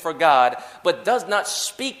spokesperson for God, but does not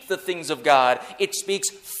speak the things of God. It speaks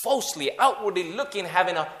falsely, outwardly looking,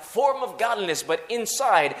 having a form of godliness, but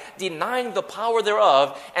inside denying the power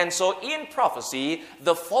thereof. And so in prophecy,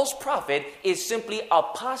 the false prophet is simply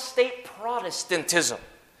apostate Protestantism,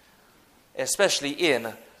 especially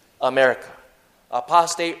in America.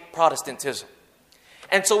 Apostate Protestantism.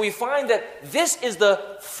 And so we find that this is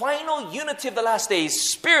the final unity of the last days.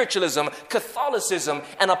 Spiritualism, Catholicism,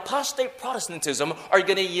 and apostate Protestantism are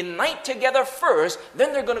going to unite together first.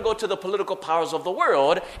 Then they're going to go to the political powers of the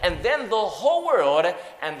world. And then the whole world.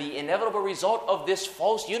 And the inevitable result of this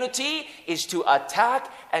false unity is to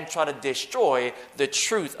attack and try to destroy the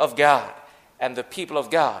truth of God and the people of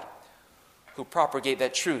God who propagate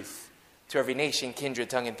that truth to every nation, kindred,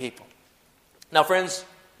 tongue, and people. Now, friends,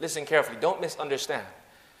 listen carefully. Don't misunderstand.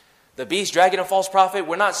 The beast, dragon, and false prophet,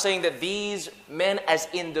 we're not saying that these men as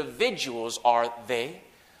individuals are they,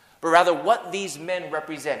 but rather what these men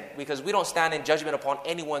represent, because we don't stand in judgment upon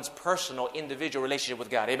anyone's personal, individual relationship with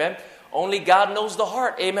God. Amen? Only God knows the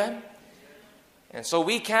heart. Amen? And so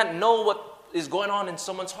we can't know what is going on in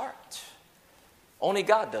someone's heart. Only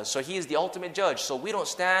God does. So he is the ultimate judge. So we don't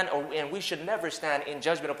stand, and we should never stand in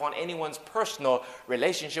judgment upon anyone's personal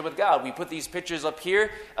relationship with God. We put these pictures up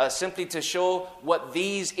here simply to show what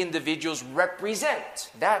these individuals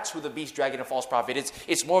represent. That's who the beast, dragon, and false prophet is.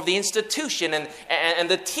 It's more of the institution and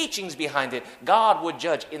the teachings behind it. God would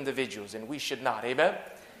judge individuals, and we should not. Amen?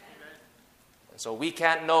 And so we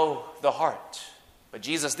can't know the heart. But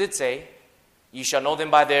Jesus did say, "You shall know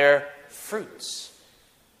them by their fruits."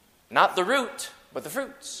 Not the root, but the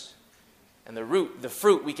fruits. And the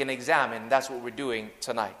fruit we can examine. That's what we're doing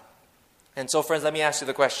tonight. And so, friends, let me ask you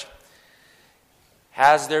the question.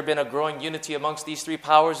 Has there been a growing unity amongst these three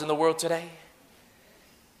powers in the world today?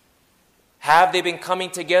 Have they been coming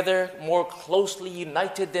together more closely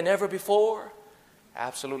united than ever before?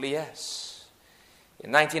 Absolutely yes.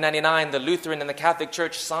 In 1999, the Lutheran and the Catholic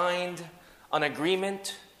Church signed an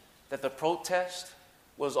agreement that the protest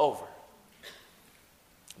was over.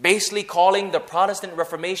 Basically calling the Protestant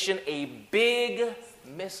Reformation a big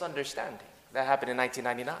misunderstanding. That happened in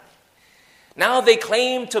 1999. Now they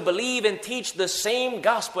claim to believe and teach the same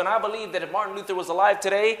gospel. And I believe that if Martin Luther was alive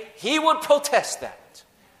today, he would protest that.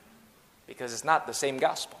 Because it's not the same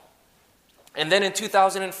gospel. And then in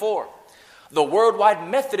 2004, the Worldwide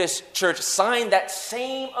Methodist Church signed that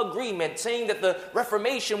same agreement, saying that the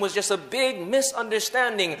Reformation was just a big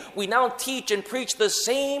misunderstanding. We now teach and preach the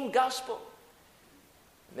same gospel.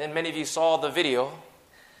 Then many of you saw the video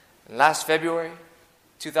last February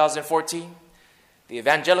 2014. the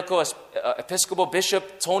evangelical Episcopal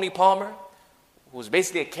Bishop Tony Palmer, who was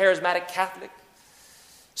basically a charismatic Catholic,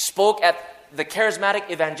 spoke at the Charismatic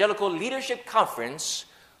Evangelical Leadership Conference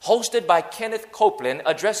hosted by Kenneth Copeland,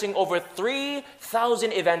 addressing over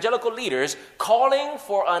 3,000 evangelical leaders, calling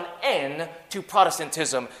for an end to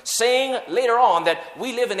Protestantism, saying later on that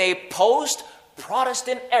we live in a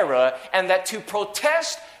post-Protestant era and that to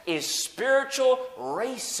protest is spiritual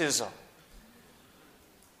racism.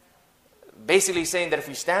 Basically saying that if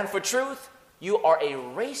you stand for truth, you are a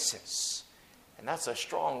racist. And that's a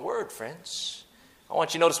strong word, friends. I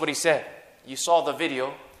want you to notice what he said. You saw the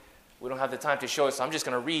video. We don't have the time to show it, so I'm just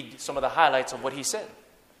going to read some of the highlights of what he said.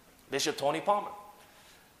 Bishop Tony Palmer,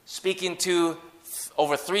 speaking to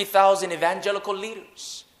over 3,000 evangelical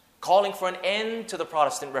leaders, calling for an end to the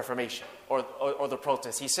Protestant Reformation or the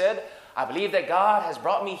protest. He said, I believe that God has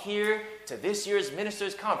brought me here to this year's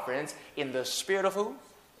ministers' conference in the spirit of who?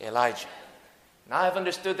 Elijah. Now I have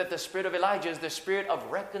understood that the spirit of Elijah is the spirit of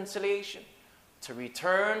reconciliation, to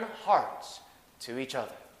return hearts to each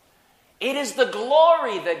other. It is the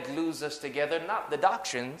glory that glues us together, not the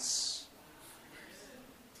doctrines.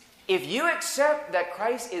 If you accept that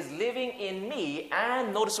Christ is living in me,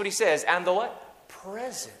 and notice what he says, and the what?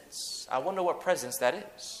 Presence. I wonder what presence that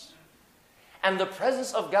is. And the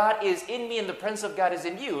presence of God is in me and the presence of God is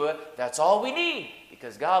in you. That's all we need,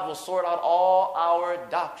 because God will sort out all our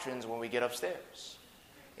doctrines when we get upstairs.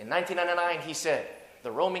 In 1999, he said,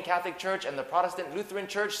 the Roman Catholic Church and the Protestant Lutheran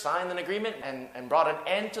Church signed an agreement and brought an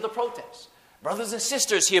end to the protest. Brothers and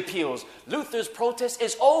sisters, he appeals, Luther's protest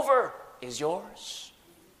is over. Is yours?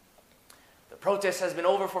 The protest has been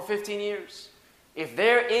over for 15 years. If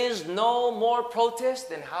there is no more protest,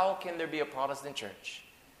 then how can there be a Protestant church?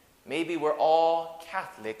 Maybe we're all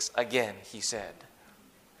Catholics again, he said.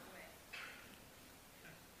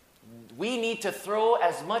 We need to throw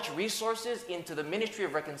as much resources into the ministry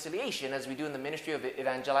of reconciliation as we do in the ministry of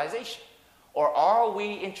evangelization. Or are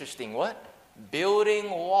we interesting, what? Building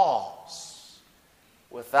walls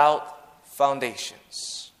without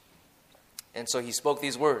foundations. And so he spoke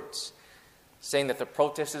these words, saying that the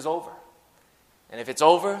protest is over. And if it's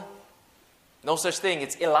over, no such thing.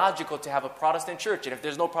 It's illogical to have a Protestant church. And if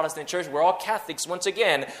there's no Protestant church, we're all Catholics once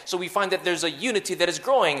again. So we find that there's a unity that is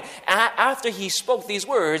growing. After he spoke these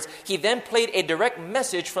words, he then played a direct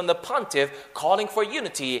message from the pontiff calling for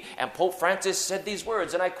unity. And Pope Francis said these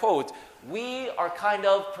words, and I quote, we are kind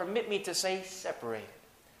of, permit me to say, separated.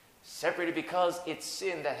 Separated because it's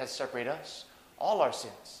sin that has separated us, all our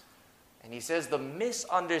sins. And he says the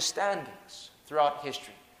misunderstandings throughout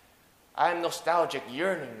history. I am nostalgic,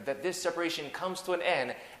 yearning that this separation comes to an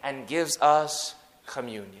end and gives us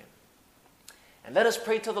communion. And let us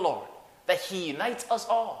pray to the Lord that he unites us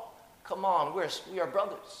all. Come on, we are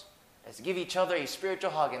brothers. Let's give each other a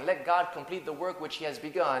spiritual hug and let God complete the work which he has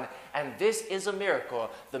begun. And this is a miracle.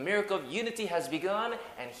 The miracle of unity has begun,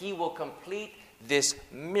 and he will complete this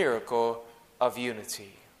miracle of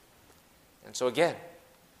unity. And so again,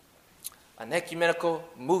 an ecumenical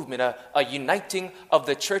movement, a uniting of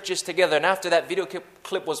the churches together. And after that video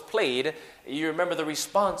clip was played, you remember the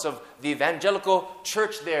response of the evangelical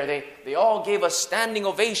church there. They all gave a standing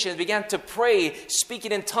ovation, began to pray,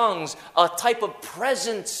 speaking in tongues. A type of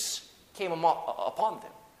presence came upon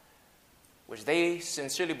them, which they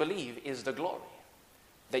sincerely believe is the glory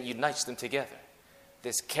that unites them together.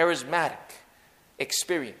 This charismatic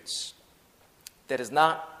experience that is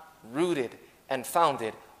not rooted and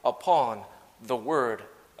founded upon the word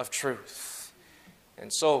of truth.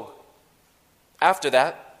 And so, after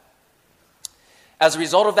that, as a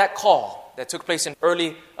result of that call that took place in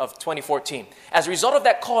early of 2014, as a result of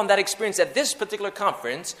that call and that experience at this particular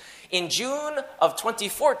conference, in June of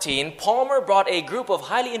 2014, Palmer brought a group of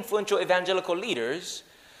highly influential evangelical leaders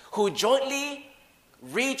who jointly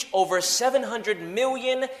reach over 700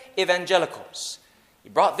 million evangelicals. He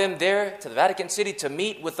brought them there to the Vatican City to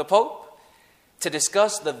meet with the Pope, to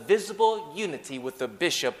discuss the visible unity with the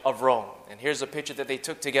Bishop of Rome. And here's a picture that they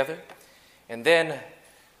took together. And then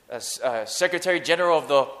Secretary General of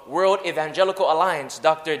the World Evangelical Alliance,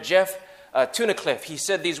 Dr. Jeff Tunnicliffe, he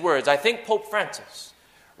said these words, I think Pope Francis,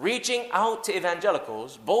 reaching out to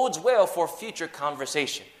evangelicals, bodes well for future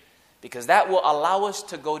conversation, because that will allow us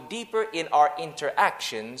to go deeper in our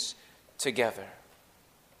interactions together.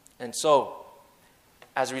 And so,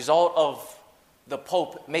 as a result of the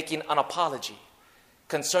Pope making an apology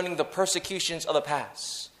concerning the persecutions of the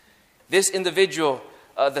past, this individual,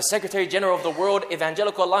 the Secretary General of the World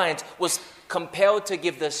Evangelical Alliance, was compelled to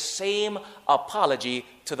give the same apology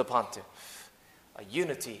to the pontiff. A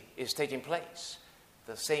unity is taking place,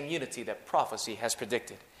 the same unity that prophecy has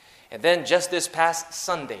predicted. And then just this past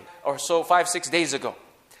Sunday, or so 5-6 days ago,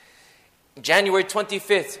 January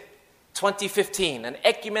 25th, 2015, an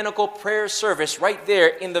ecumenical prayer service right there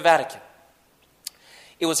in the Vatican.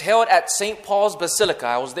 It was held at St. Paul's Basilica.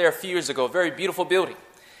 I was there a few years ago, a very beautiful building.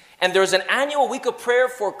 And there's an annual week of prayer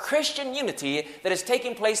for Christian unity that is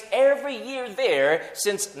taking place every year there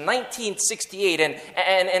since 1968.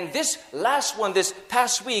 And this last one, this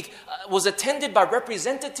past week, was attended by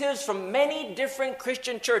representatives from many different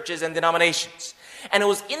Christian churches and denominations. And it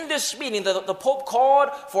was in this meeting that the Pope called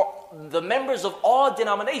for the members of all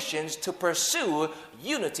denominations to pursue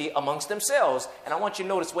unity amongst themselves. And I want you to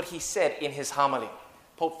notice what he said in his homily.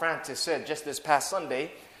 Pope Francis said just this past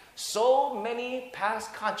Sunday, so many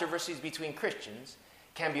past controversies between Christians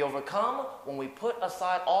can be overcome when we put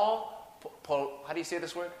aside all, how do you say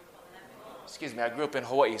this word? Excuse me, I grew up in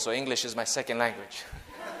Hawaii, so English is my second language.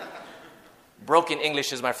 Broken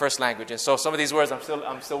English is my first language, and so some of these words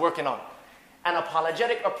I'm still working on. And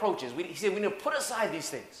apologetic approaches. He said we need to put aside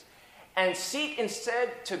these things and seek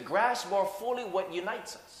instead to grasp more fully what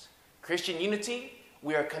unites us. Christian unity,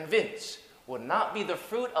 we are convinced, will not be the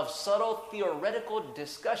fruit of subtle theoretical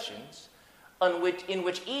discussions in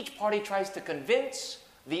which each party tries to convince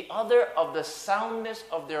the other of the soundness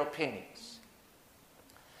of their opinions.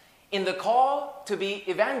 In the call to be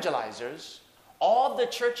evangelizers, all the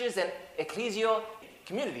churches and ecclesial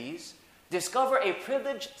communities discover a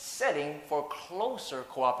privileged setting for closer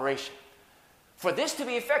cooperation. For this to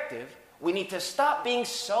be effective, we need to stop being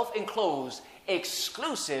self-enclosed,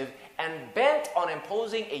 exclusive, and bent on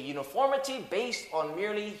imposing a uniformity based on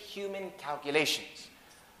merely human calculations.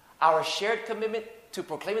 Our shared commitment to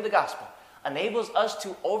proclaiming the gospel enables us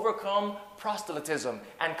to overcome proselytism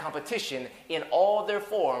and competition in all their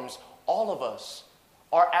forms. All of us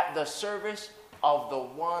are at the service of the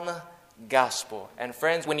one gospel. And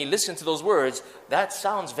friends, when you listen to those words, that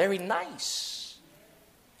sounds very nice.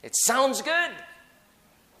 It sounds good.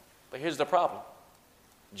 But here's the problem.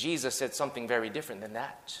 Jesus said something very different than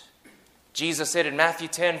that. Jesus said in Matthew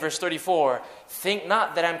 10, verse 34, "Think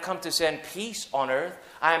not that I am come to send peace on earth.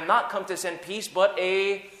 I am not come to send peace, but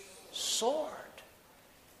a sword."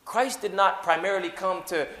 Christ did not primarily come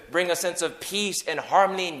to bring a sense of peace and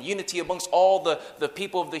harmony and unity amongst all the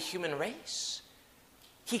people of the human race.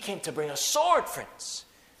 He came to bring a sword, friends.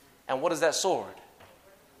 And what is that sword?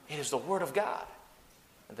 It is the Word of God.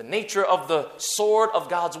 And the nature of the sword of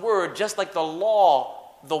God's Word, just like the wall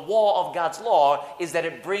of God's law, is that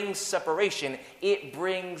it brings separation. It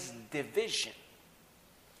brings division.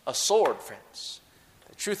 A sword, friends,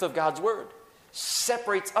 the truth of God's Word,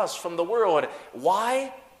 separates us from the world.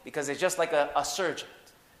 Why? Because it's just like a surgeon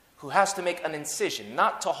who has to make an incision,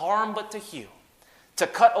 not to harm but to heal, to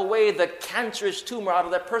cut away the cancerous tumor out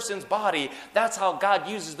of that person's body. That's how God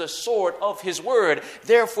uses the sword of His Word.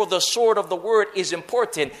 Therefore, the sword of the Word is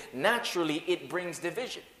important. Naturally, it brings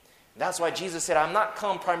division. That's why Jesus said, "I'm not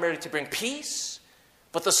come primarily to bring peace,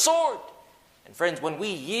 but the sword." And friends, when we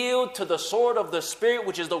yield to the sword of the Spirit,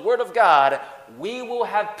 which is the Word of God, we will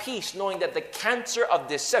have peace, knowing that the cancer of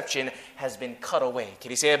deception has been cut away.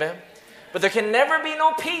 Can you say amen? But there can never be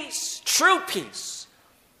no peace, true peace,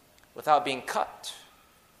 without being cut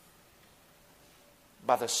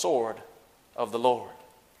by the sword of the Lord.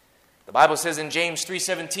 The Bible says in James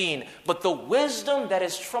 3:17, "But the wisdom that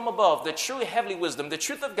is from above, the true heavenly wisdom, the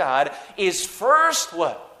truth of God, is first"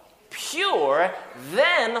 what? "Pure,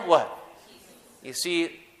 then" what? You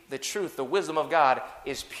see, the truth, the wisdom of God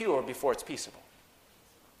is pure before it's peaceable.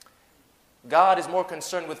 God is more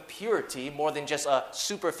concerned with purity more than just a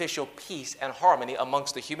superficial peace and harmony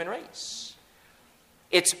amongst the human race.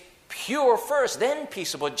 It's pure first, then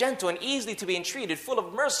peaceable, gentle, and easily to be entreated, full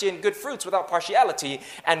of mercy and good fruits, without partiality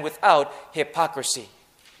and without hypocrisy.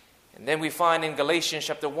 And then we find in Galatians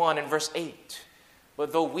chapter 1 and verse 8,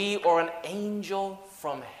 "But though we or an angel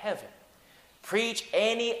from heaven preach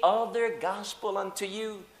any other gospel unto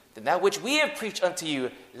you than that which we have preached unto you,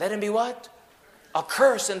 let him be" what?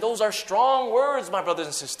 "Accursed." And those are strong words, my brothers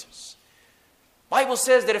and sisters. Bible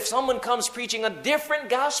says that if someone comes preaching a different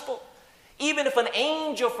gospel, even if an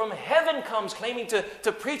angel from heaven comes claiming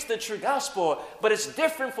to preach the true gospel, but it's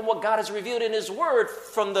different from what God has revealed in His Word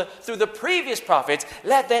through the previous prophets,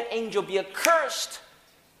 let that angel be accursed.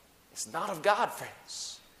 It's not of God,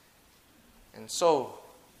 friends. And so,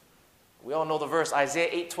 we all know the verse, Isaiah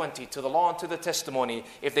 8:20, "To the law and to the testimony,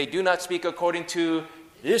 if they do not speak according to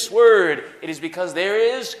this word, it is because there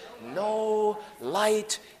is no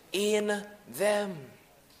light in them."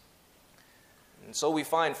 And so we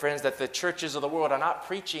find, friends, that the churches of the world are not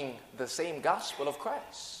preaching the same gospel of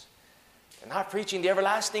Christ. They're not preaching the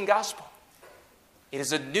everlasting gospel. It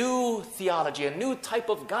is a new theology, a new type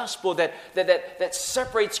of gospel that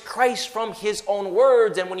separates Christ from his own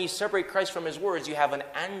words. And when you separate Christ from his words, you have an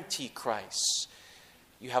antichrist.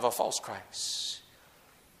 You have a false Christ.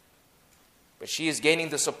 But she is gaining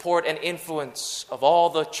the support and influence of all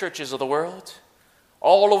the churches of the world.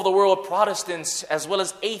 All over the world, Protestants as well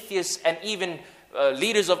as atheists and even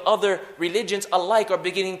leaders of other religions alike are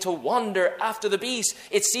beginning to wander after the beast.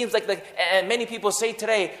 It seems like, and many people say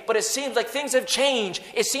today, but it seems like things have changed.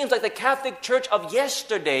 It seems like the Catholic Church of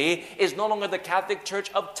yesterday is no longer the Catholic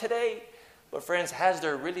Church of today. But friends, has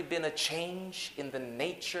there really been a change in the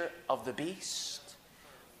nature of the beast?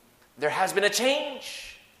 There has been a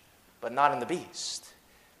change, but not in the beast.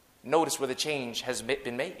 Notice where the change has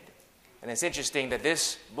been made. And it's interesting that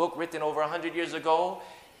this book, written over 100 years ago,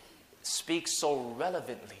 speaks so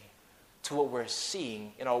relevantly to what we're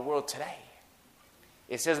seeing in our world today.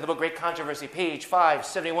 It says in the book Great Controversy, page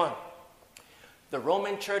 571, the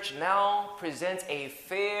Roman Church now presents a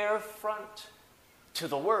fair front to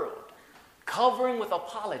the world, covering with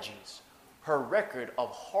apologies her record of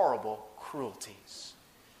horrible cruelties.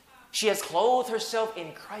 She has clothed herself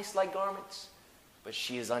in Christ-like garments, but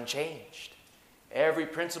she is unchanged. Every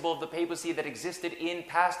principle of the papacy that existed in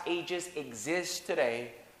past ages exists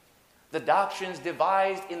today. The doctrines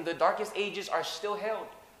devised in the darkest ages are still held.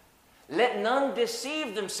 Let none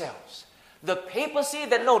deceive themselves. The papacy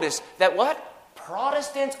that, notice, that what?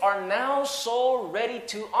 Protestants are now so ready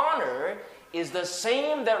to honor is the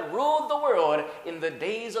same that ruled the world in the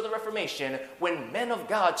days of the Reformation, when men of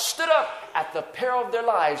God stood up at the peril of their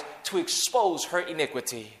lives to expose her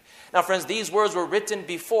iniquity. Now, friends, these words were written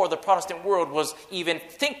before the Protestant world was even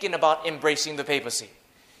thinking about embracing the papacy.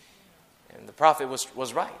 And the prophet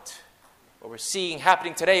was right. What we're seeing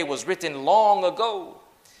happening today was written long ago.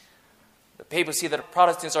 The papacy that the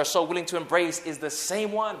Protestants are so willing to embrace is the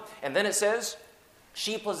same one. And then it says,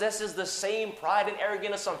 she possesses the same pride and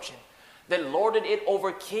arrogant assumption that lorded it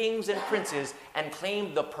over kings and princes and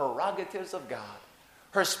claimed the prerogatives of God.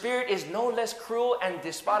 Her spirit is no less cruel and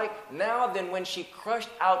despotic now than when she crushed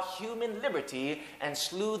out human liberty and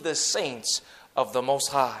slew the saints of the Most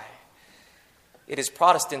High. It is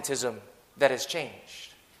Protestantism that has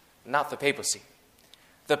changed, not the papacy.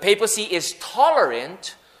 The papacy is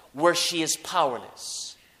tolerant where she is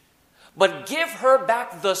powerless. But give her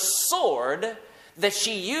back the sword that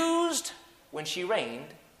she used when she reigned,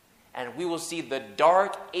 and we will see the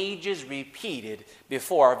dark ages repeated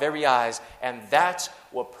before our very eyes. And that's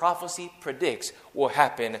what prophecy predicts will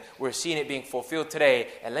happen. We're seeing it being fulfilled today.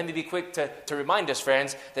 And let me be quick to remind us,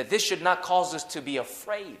 friends, that this should not cause us to be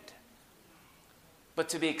afraid, but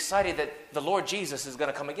to be excited that the Lord Jesus is going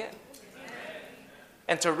to come again.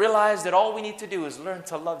 And to realize that all we need to do is learn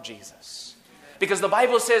to love Jesus. Because the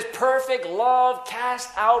Bible says perfect love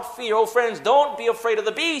casts out fear. Oh, friends, don't be afraid of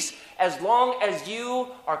the beast as long as you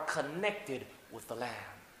are connected with the Lamb.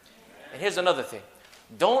 And here's another thing.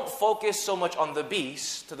 Don't focus so much on the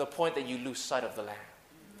beast to the point that you lose sight of the Lamb.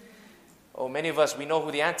 Oh, many of us, we know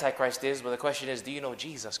who the Antichrist is, but the question is, do you know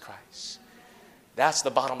Jesus Christ? That's the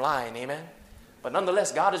bottom line, amen? But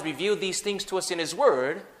nonetheless, God has revealed these things to us in His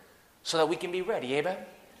Word so that we can be ready, amen?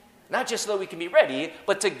 Not just so that we can be ready,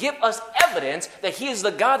 but to give us evidence that He is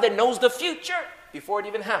the God that knows the future before it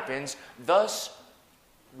even happens, thus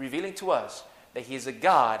revealing to us that He is a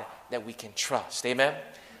God that we can trust. Amen?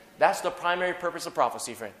 That's the primary purpose of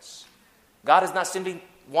prophecy, friends. God is not simply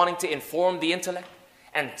wanting to inform the intellect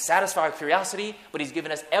and satisfy our curiosity, but He's given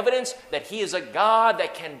us evidence that He is a God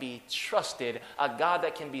that can be trusted, a God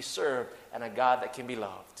that can be served, and a God that can be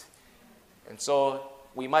loved. And so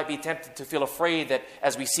we might be tempted to feel afraid that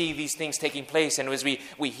as we see these things taking place and as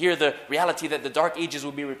we hear the reality that the dark ages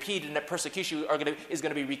will be repeated and that persecution is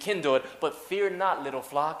going to be rekindled. But fear not, little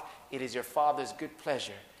flock. It is your Father's good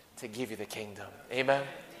pleasure to give you the kingdom. Amen?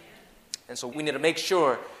 And so we need to make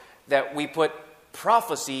sure that we put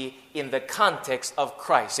prophecy in the context of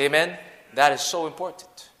Christ. Amen? That is so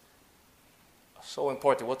important. So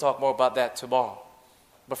important. We'll talk more about that tomorrow.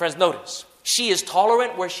 But friends, notice. She is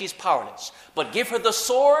tolerant where she's powerless. But give her the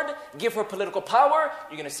sword, give her political power,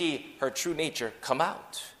 you're going to see her true nature come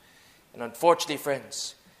out. And unfortunately,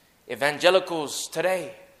 friends, evangelicals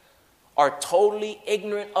today are totally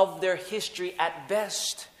ignorant of their history at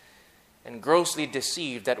best and grossly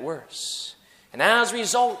deceived at worst. And as a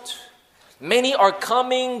result, many are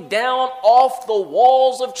coming down off the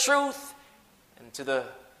walls of truth and to the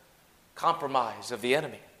compromise of the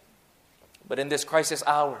enemy. But in this crisis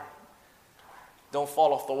hour, don't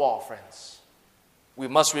fall off the wall, friends. We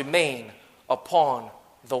must remain upon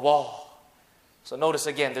the wall. So notice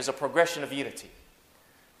again, there's a progression of unity.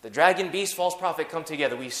 The dragon, beast, false prophet come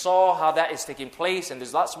together. We saw how that is taking place, and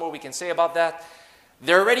there's lots more we can say about that.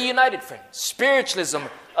 They're already united, friends. Spiritualism,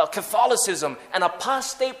 Catholicism, and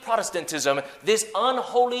apostate Protestantism, this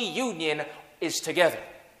unholy union is together.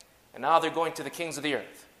 And now they're going to the kings of the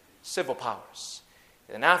earth, civil powers.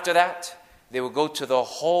 And after that, they will go to the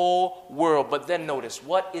whole world. But then notice,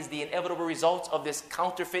 what is the inevitable result of this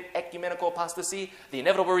counterfeit ecumenical apostasy? The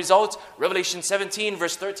inevitable result, Revelation 17,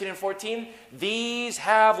 verse 13 and 14. These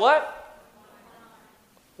have what?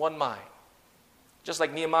 One mind. Just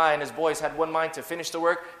like Nehemiah and his boys had one mind to finish the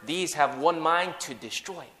work, these have one mind to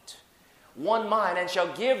destroy it. One mind, and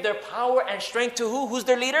shall give their power and strength to who? Who's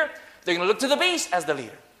their leader? They're going to look to the beast as the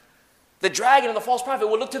leader. The dragon and the false prophet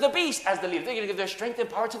will look to the beast as the leader. They're going to give their strength and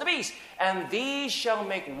power to the beast. And these shall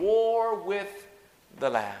make war with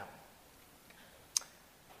the Lamb.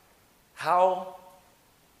 How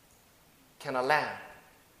can a lamb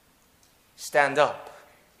stand up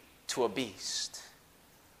to a beast,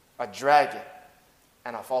 a dragon,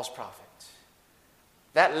 and a false prophet?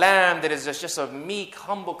 That lamb that is just a meek,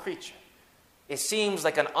 humble creature. It seems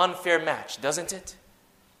like an unfair match, doesn't it?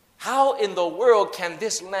 How in the world can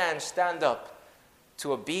this lamb stand up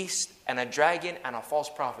to a beast and a dragon and a false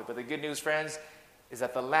prophet? But the good news, friends, is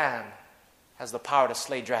that the lamb has the power to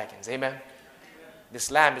slay dragons. Amen?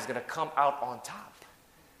 This lamb is going to come out on top.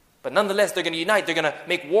 But nonetheless, they're going to unite. They're going to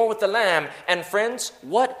make war with the lamb. And friends,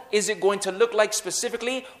 what is it going to look like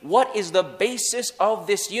specifically? What is the basis of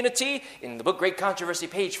this unity? In the book Great Controversy,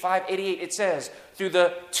 page 588, it says, through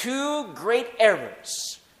the two great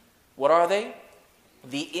errors. What are they?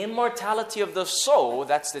 The immortality of the soul,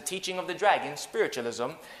 that's the teaching of the dragon, spiritualism,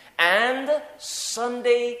 and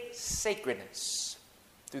Sunday sacredness.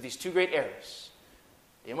 Through these two great errors.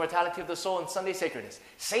 The immortality of the soul and Sunday sacredness.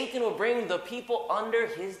 Satan will bring the people under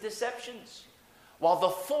his deceptions. While the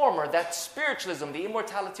former, that's spiritualism, the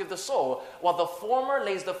immortality of the soul, while the former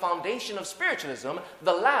lays the foundation of spiritualism,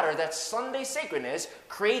 the latter, that's Sunday sacredness,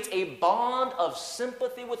 creates a bond of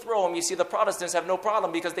sympathy with Rome. You see, the Protestants have no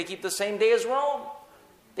problem because they keep the same day as Rome.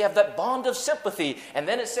 They have that bond of sympathy. And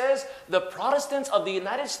then it says, the Protestants of the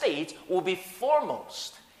United States will be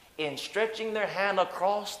foremost in stretching their hand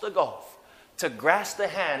across the gulf to grasp the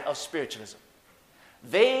hand of spiritualism.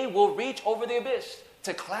 They will reach over the abyss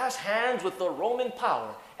to clasp hands with the Roman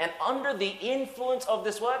power. And under the influence of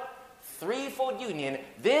this what? Threefold union,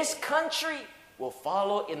 this country will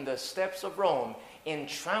follow in the steps of Rome in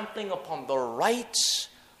trampling upon the rights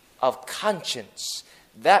of conscience.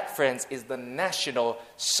 That, friends, is the national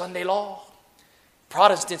Sunday law.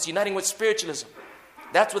 Protestants uniting with spiritualism.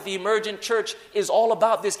 That's what the emergent church is all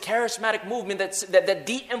about, this charismatic movement that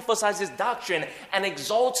de-emphasizes doctrine and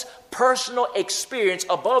exalts personal experience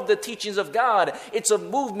above the teachings of God. It's a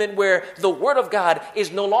movement where the Word of God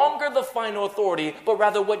is no longer the final authority, but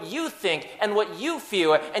rather what you think and what you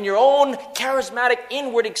feel and your own charismatic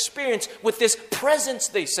inward experience with this presence,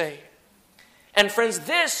 they say. And friends,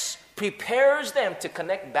 this prepares them to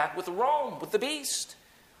connect back with Rome, with the beast,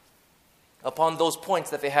 upon those points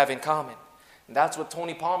that they have in common. That's what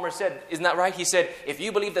Tony Palmer said. Isn't that right? He said, if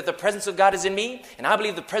you believe that the presence of God is in me, and I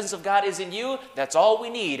believe the presence of God is in you, that's all we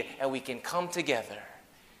need, and we can come together.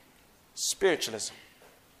 Spiritualism.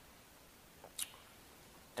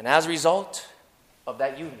 And as a result of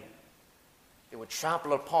that union, it would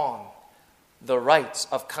trample upon the rights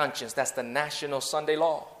of conscience. That's the national Sunday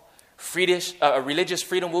law. Religious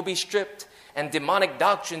freedom will be stripped, and demonic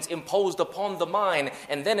doctrines imposed upon the mind.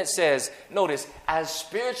 And then it says, notice, as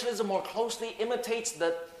spiritualism more closely imitates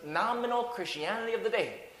the nominal Christianity of the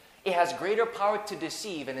day, it has greater power to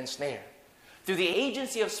deceive and ensnare. Through the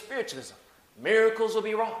agency of spiritualism, miracles will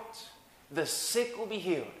be wrought, the sick will be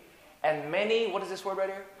healed, and many, what is this word right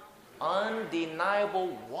here?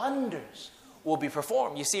 Undeniable wonders will be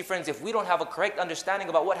performed. You see, friends, if we don't have a correct understanding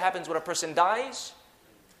about what happens when a person dies,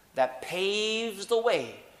 that paves the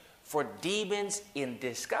way for demons in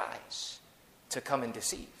disguise to come and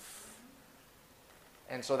deceive.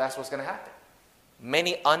 And so that's what's going to happen.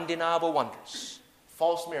 Many undeniable wonders,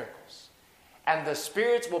 false miracles. And the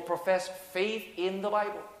spirits will profess faith in the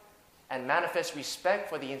Bible and manifest respect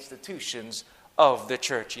for the institutions of the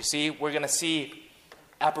church. You see, we're going to see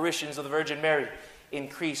apparitions of the Virgin Mary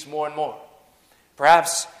increase more and more.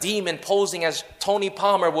 Perhaps demon posing as Tony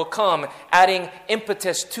Palmer will come, adding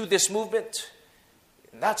impetus to this movement.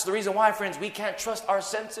 And that's the reason why, friends, we can't trust our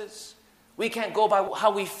senses. We can't go by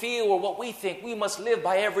how we feel or what we think. We must live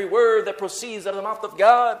by every word that proceeds out of the mouth of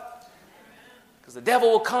God. Because the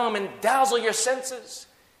devil will come and dazzle your senses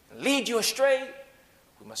and lead you astray.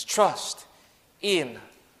 We must trust in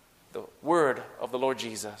the word of the Lord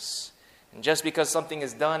Jesus. And just because something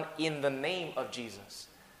is done in the name of Jesus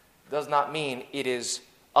does not mean it is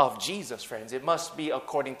of Jesus, friends. It must be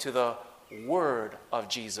according to the word of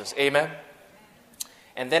Jesus. Amen?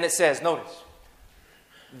 And then it says, notice,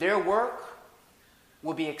 their work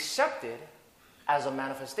will be accepted as a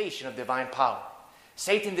manifestation of divine power.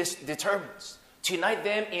 Satan determines to unite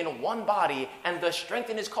them in one body and thus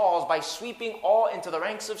strengthen his cause by sweeping all into the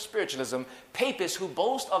ranks of spiritualism. Papists who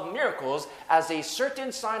boast of miracles as a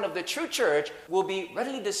certain sign of the true church will be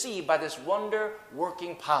readily deceived by this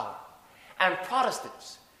wonder-working power. And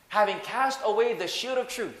Protestants, having cast away the shield of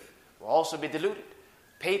truth, will also be deluded.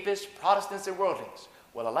 Papists, Protestants, and worldlings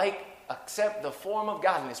will alike accept the form of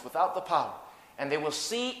godliness without the power. And they will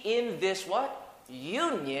see in this what?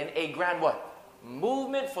 Union a grand what?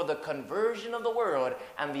 Movement for the conversion of the world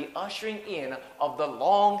and the ushering in of the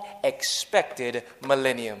long-expected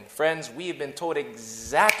millennium. Friends, we have been told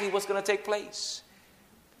exactly what's going to take place.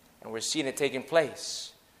 And we're seeing it taking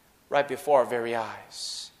place right before our very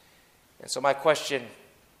eyes. And so my question,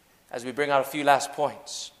 as we bring out a few last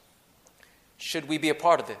points, should we be a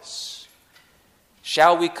part of this?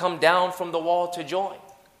 Shall we come down from the wall to join?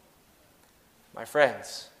 My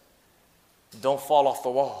friends, don't fall off the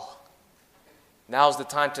wall. Now's the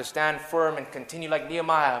time to stand firm and continue like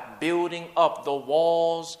Nehemiah, building up the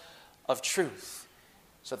walls of truth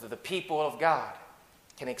so that the people of God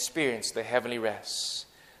can experience the heavenly rest.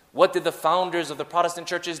 What did the founders of the Protestant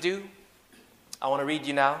churches do? I want to read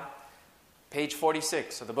you now. Page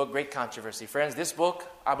 46 of the book Great Controversy. Friends, this book,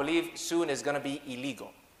 I believe, soon is going to be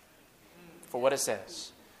illegal for what it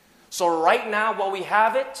says. So right now, while we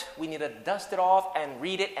have it, we need to dust it off and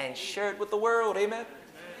read it and share it with the world. Amen?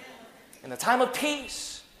 In the time of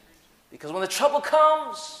peace, because when the trouble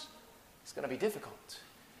comes, it's going to be difficult.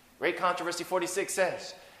 Great Controversy 46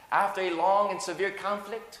 says, after a long and severe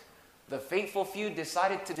conflict, the faithful few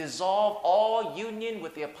decided to dissolve all union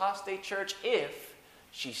with the apostate church if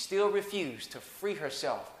she still refused to free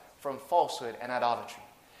herself from falsehood and idolatry.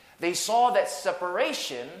 They saw that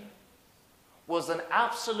separation was an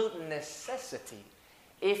absolute necessity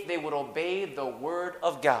if they would obey the word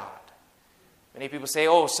of God. Many people say,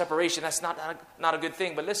 oh, separation, that's not a good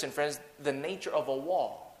thing. But listen, friends, the nature of a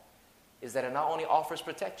wall is that it not only offers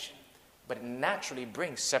protection, but it naturally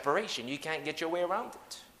brings separation. You can't get your way around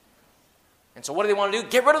it. And so what do they want to do?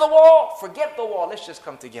 Get rid of the wall. Forget the wall. Let's just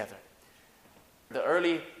come together. The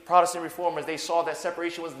early Protestant reformers, they saw that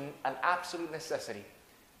separation was an absolute necessity.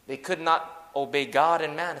 They could not obey God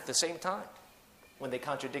and man at the same time when they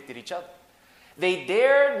contradicted each other. They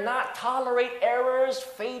dared not tolerate errors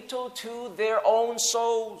fatal to their own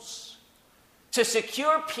souls. To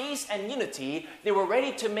secure peace and unity, they were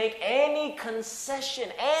ready to make any concession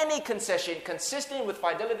consistent with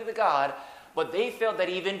fidelity to God, but they felt that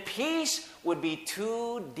even peace would be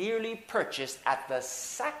too dearly purchased at the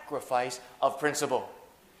sacrifice of principle.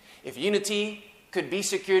 If unity could be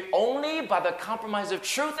secured only by the compromise of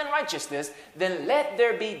truth and righteousness, then let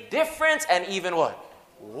there be difference and even what?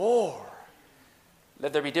 War.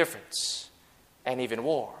 Let there be difference and even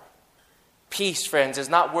war. Peace, friends, is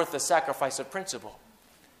not worth the sacrifice of principle.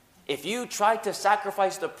 If you try to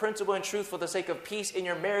sacrifice the principle and truth for the sake of peace in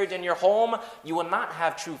your marriage and your home, you will not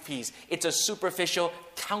have true peace. It's a superficial,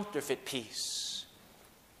 counterfeit peace.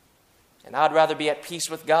 And I'd rather be at peace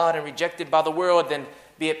with God and rejected by the world than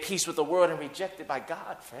be at peace with the world and rejected by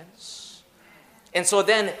God, friends. And so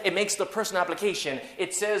then it makes the personal application.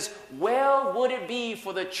 It says, well, would it be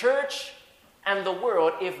for the church and the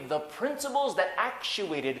world if the principles that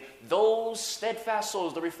actuated those steadfast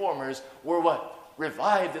souls, the reformers, were what?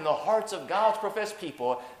 Revived in the hearts of God's professed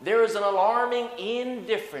people. There is an alarming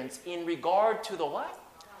indifference in regard to the what?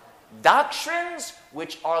 Doctrines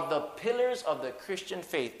which are the pillars of the Christian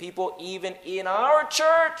faith. People even in our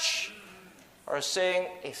church are saying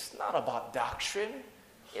it's not about doctrine.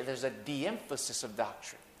 There's a de-emphasis of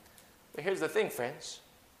doctrine. But here's the thing, friends.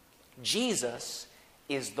 Jesus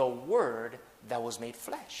is the Word that was made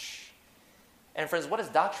flesh. And friends, what is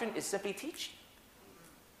doctrine? It's simply teaching.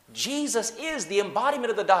 Jesus is the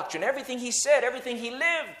embodiment of the doctrine. Everything he said, everything he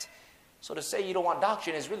lived. So to say you don't want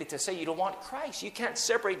doctrine is really to say you don't want Christ. You can't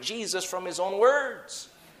separate Jesus from his own words.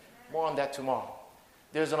 More on that tomorrow.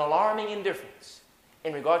 There's an alarming indifference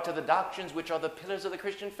in regard to the doctrines which are the pillars of the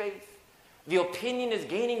Christian faith. The opinion is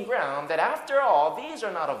gaining ground that after all, these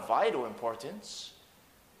are not of vital importance.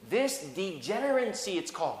 This degeneracy,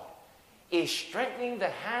 it's called, is strengthening the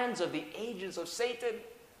hands of the agents of Satan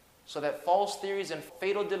so that false theories and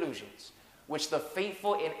fatal delusions, which the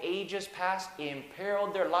faithful in ages past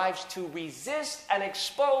imperiled their lives to resist and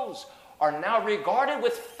expose, are now regarded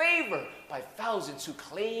with favor by thousands who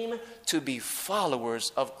claim to be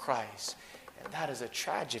followers of Christ. And that is a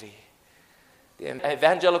tragedy. The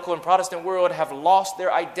evangelical and Protestant world have lost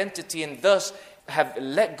their identity and thus have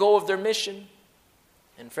let go of their mission.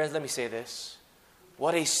 And friends, let me say this.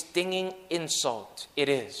 What a stinging insult it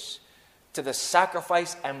is to the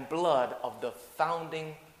sacrifice and blood of the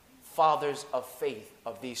founding fathers of faith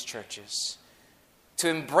of these churches. To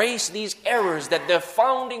embrace these errors that their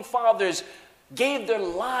founding fathers gave their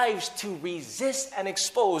lives to resist and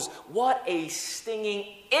expose. What a stinging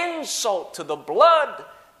insult to the blood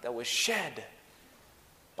that was shed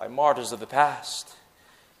by martyrs of the past.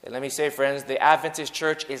 And let me say, friends, the Adventist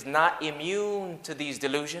church is not immune to these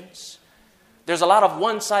delusions. There's a lot of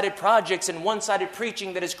one-sided projects and one-sided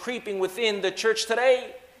preaching that is creeping within the church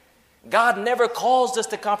today. God never calls us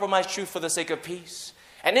to compromise truth for the sake of peace.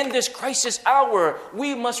 And in this crisis hour,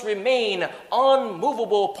 we must remain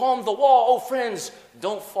unmovable upon the wall. Oh, friends,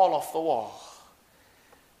 don't fall off the wall.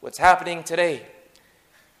 What's happening today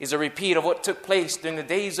is a repeat of what took place during the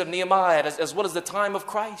days of Nehemiah as well as the time of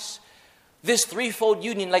Christ. This threefold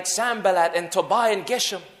union like Sanballat and Tobiah and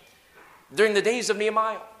Geshem during the days of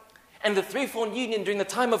Nehemiah. And the threefold union during the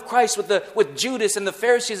time of Christ with Judas and the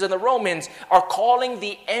Pharisees and the Romans are calling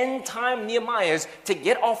the end-time Nehemiahs to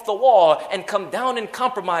get off the wall and come down and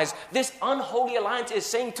compromise. This unholy alliance is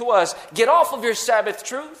saying to us, get off of your Sabbath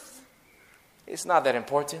truth. It's not that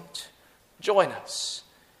important. Join us.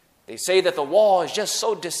 They say that the wall is just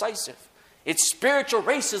so decisive. It's spiritual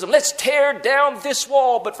racism. Let's tear down this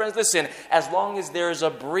wall. But friends, listen, as long as there is a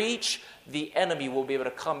breach, the enemy will be able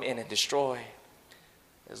to come in and destroy.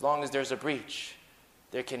 As long as there's a breach,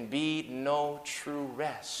 there can be no true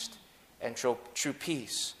rest and true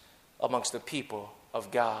peace amongst the people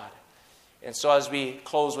of God. And so as we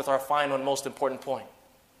close with our final and most important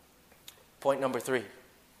point number 3,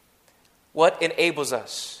 what enables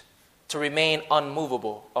us to remain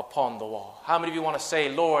unmovable upon the wall? How many of you want to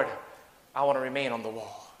say, Lord, I want to remain on the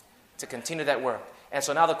wall, to continue that work? And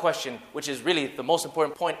so now the question, which is really the most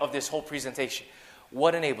important point of this whole presentation,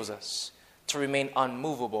 what enables us to remain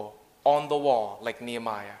unmovable on the wall like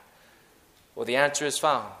Nehemiah? Well, the answer is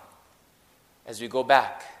found as we go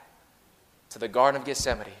back to the Garden of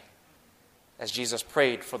Gethsemane, as Jesus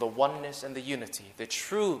prayed for the oneness and the unity, the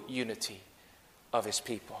true unity of his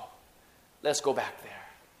people. Let's go back there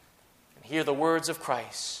and hear the words of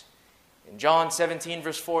Christ. In John 17,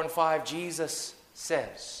 verse 4 and 5, Jesus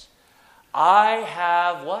says, I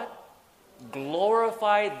have what?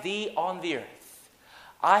 Glorified thee on the earth.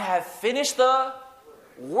 I have finished the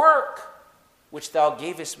work which thou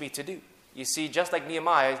gavest me to do. You see, just like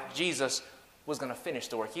Nehemiah, Jesus was going to finish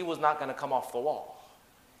the work. He was not going to come off the wall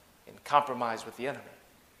and compromise with the enemy.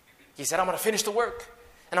 He said, I'm going to finish the work,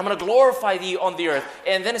 and I'm going to glorify thee on the earth.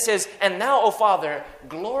 And then it says, and now, O Father,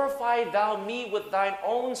 glorify thou me with thine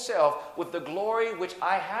own self, with the glory which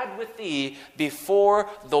I had with thee before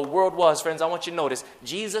the world was. Friends, I want you to notice,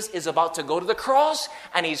 Jesus is about to go to the cross,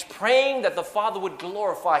 and he's praying that the Father would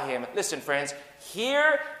glorify him. Listen, friends,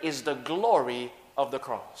 here is the glory of the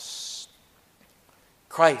cross.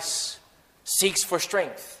 Christ seeks for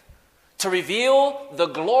strength to reveal the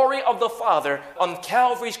glory of the Father on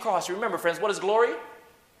Calvary's cross. Remember, friends, what is glory?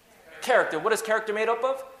 Character. What is character made up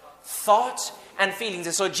of? Thoughts and feelings.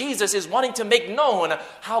 And so Jesus is wanting to make known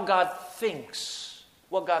how God thinks,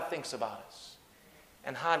 what God thinks about us,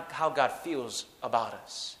 and how God feels about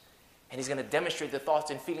us. And he's going to demonstrate the thoughts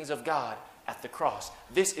and feelings of God at the cross.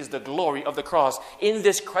 This is the glory of the cross. In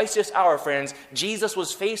this crisis hour, friends, Jesus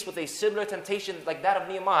was faced with a similar temptation like that of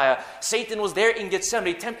Nehemiah. Satan was there in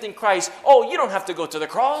Gethsemane tempting Christ. Oh, you don't have to go to the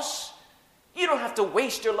cross. You don't have to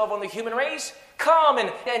waste your love on the human race. Come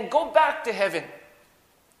and go back to heaven.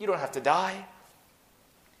 You don't have to die.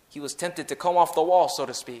 He was tempted to come off the wall, so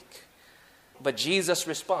to speak. But Jesus'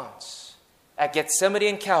 response at Gethsemane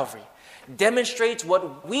and Calvary demonstrates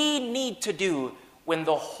what we need to do when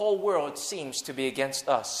the whole world seems to be against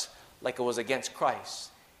us, like it was against Christ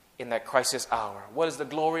in that crisis hour. What is the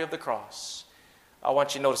glory of the cross? I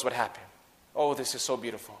want you to notice what happened. Oh, this is so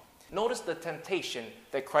beautiful. Notice the temptation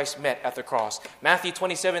that Christ met at the cross. Matthew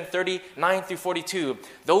 27:39 through 42.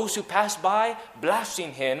 Those who passed by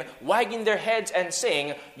blasphemed him, wagging their heads and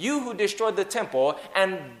saying, you who destroyed the temple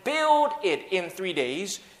and build it in 3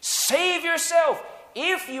 days, save yourself.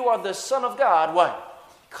 If you are the Son of God, what?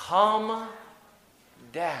 Come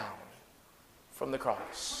down from the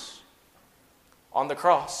cross. On the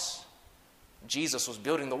cross, Jesus was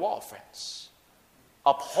building the wall, friends,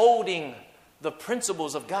 upholding the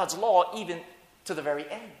principles of God's law even to the very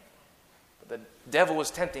end. But the devil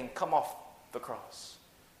was tempting, come off the cross.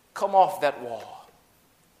 Come off that wall.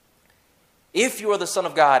 If you are the Son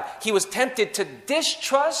of God, he was tempted to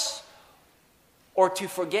distrust or to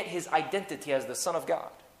forget his identity as the Son of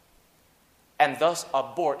God. and thus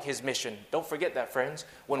abort his mission. Don't forget that, friends.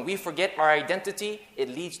 When we forget our identity, it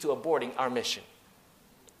leads to aborting our mission.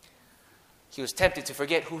 He was tempted to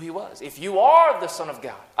forget who he was. If you are the Son of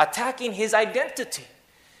God, attacking his identity,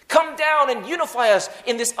 come down and unify us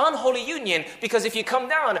in this unholy union, because if you come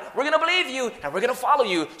down, we're going to believe you and we're going to follow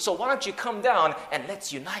you. So why don't you come down and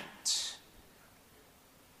let's unite?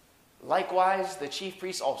 Likewise, the chief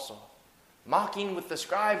priests also, mocking with the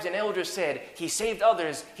scribes and elders, said, he saved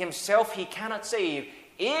others, himself he cannot save.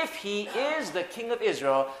 If he is the King of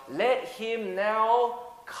Israel, let him now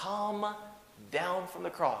come down from the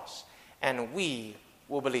cross, and we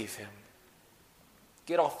will believe him.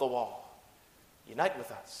 Get off the wall. Unite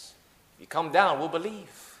with us. If you come down, we'll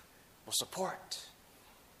believe. We'll support.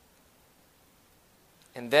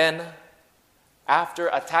 And then, after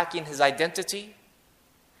attacking his identity,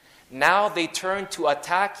 now they turn to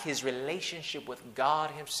attack his relationship with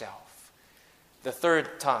God himself. The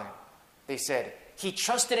third time, they said, he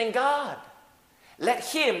trusted in God. Let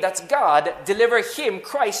him, that's God, deliver him,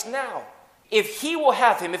 Christ, now. If he will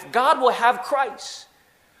have him, if God will have Christ.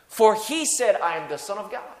 For he said, I am the Son of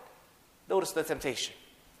God. Notice the temptation.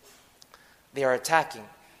 They are attacking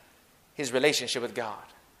his relationship with God.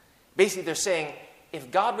 Basically, they're saying,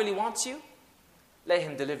 if God really wants you, let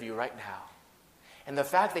him deliver you right now. And the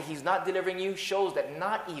fact that he's not delivering you shows that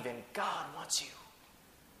not even God wants you.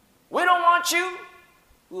 We don't want you.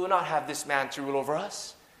 We will not have this man to rule over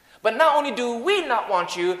us. But not only do we not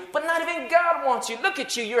want you, but not even God wants you. Look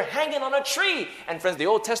at you, you're hanging on a tree. And friends, the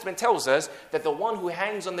Old Testament tells us that the one who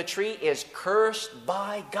hangs on the tree is cursed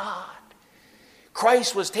by God.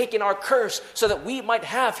 Christ was taking our curse so that we might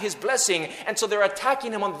have his blessing. And so they're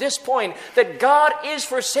attacking him on this point, that God is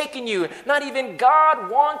forsaking you. Not even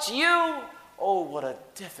God wants you. Oh, what a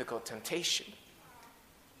difficult temptation.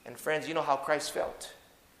 And friends, you know how Christ felt?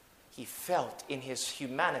 He felt in his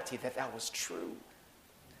humanity that that was true.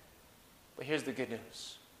 But here's the good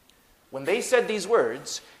news. When they said these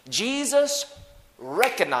words, Jesus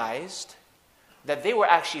recognized that they were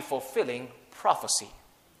actually fulfilling prophecy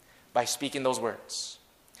by speaking those words.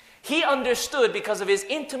 He understood, because of his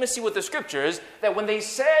intimacy with the scriptures, that when they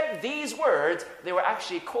said these words, they were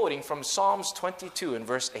actually quoting from Psalms 22 and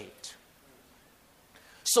verse 8.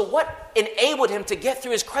 So what enabled him to get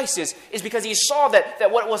through his crisis is because he saw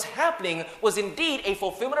that what was happening was indeed a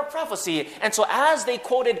fulfillment of prophecy. And so as they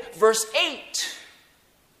quoted verse 8,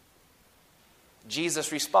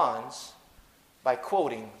 Jesus responds by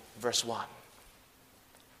quoting verse 1.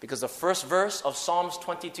 Because the first verse of Psalms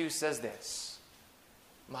 22 says this,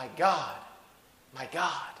 my God,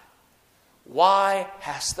 why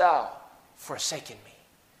hast thou forsaken me?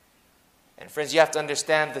 And friends, you have to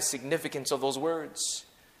understand the significance of those words.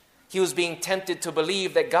 He was being tempted to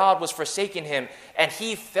believe that God was forsaking him, and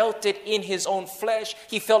he felt it in his own flesh.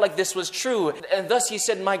 He felt like this was true. And thus he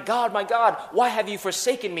said, my God, why have you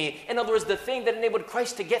forsaken me? In other words, the thing that enabled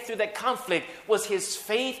Christ to get through that conflict was his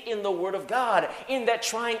faith in the Word of God. In that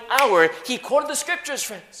trying hour, he quoted the scriptures,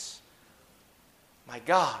 friends. My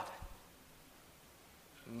God.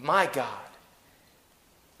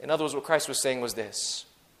 In other words, what Christ was saying was this.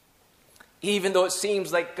 Even though it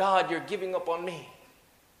seems like, God, you're giving up on me,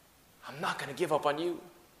 I'm not going to give up on you.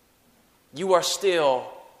 You are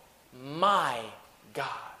still my God.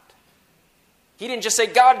 He didn't just say,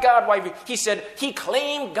 God, why? He said, he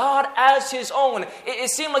claimed God as his own. It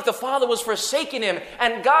seemed like the Father was forsaking him.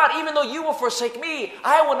 And God, even though you will forsake me,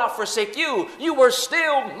 I will not forsake you. You were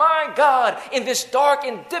still my God in this dark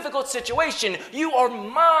and difficult situation. You are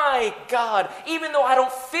my God. Even though I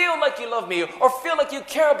don't feel like you love me or feel like you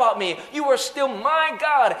care about me, you are still my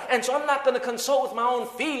God. And so I'm not going to consult with my own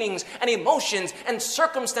feelings and emotions and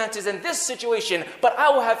circumstances in this situation, but I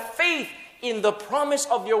will have faith in the promise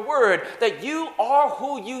of your word that you are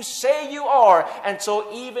who you say you are. And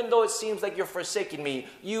so even though it seems like you're forsaking me,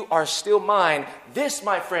 you are still mine. This,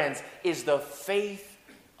 my friends, is the faith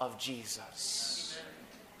of Jesus.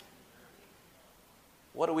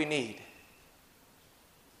 What do we need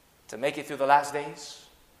to make it through the last days?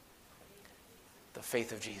 The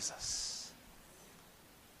faith of Jesus.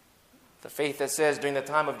 The faith that says during the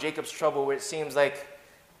time of Jacob's trouble, where it seems like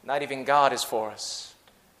not even God is for us,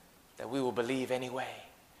 that we will believe anyway.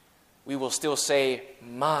 We will still say,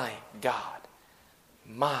 my God,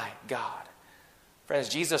 my God. Friends,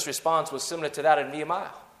 Jesus' response was similar to that of Nehemiah.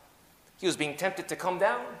 He was being tempted to come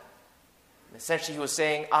down. And essentially he was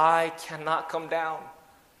saying, I cannot come down.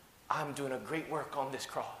 I'm doing a great work on this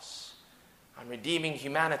cross. I'm redeeming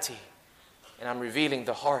humanity. And I'm revealing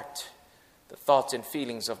the heart, the thoughts and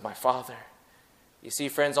feelings of my Father. You see,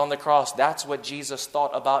 friends, on the cross, that's what Jesus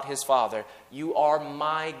thought about his Father. You are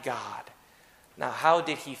my God. Now, how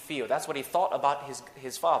did he feel? That's what he thought about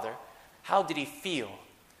his father. How did he feel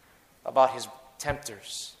about his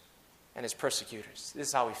tempters and his persecutors? This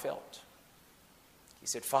is how he felt. He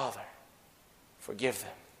said, Father, forgive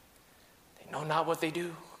them. They know not what they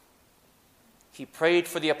do. He prayed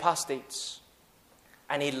for the apostates,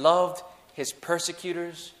 and he loved his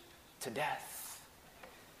persecutors to death.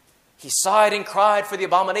 He sighed and cried for the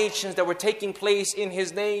abominations that were taking place in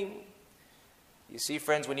his name. You see,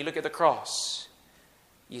 friends, when you look at the cross,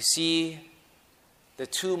 you see the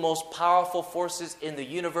two most powerful forces in the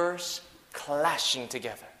universe clashing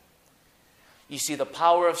together. You see the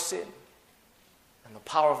power of sin and the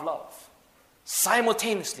power of love.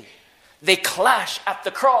 Simultaneously, they clash at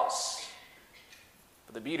the cross.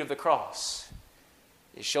 But the beauty of the cross,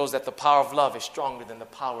 it shows that the power of love is stronger than the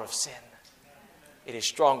power of sin. It is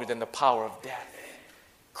stronger than the power of death.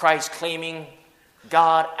 Christ claiming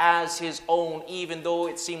God as his own, even though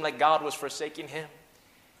it seemed like God was forsaking him.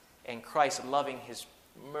 And Christ loving his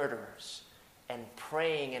murderers and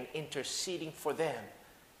praying and interceding for them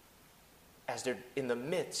as they're in the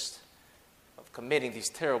midst of committing these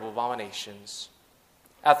terrible abominations.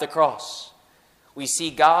 At the cross, we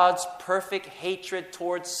see God's perfect hatred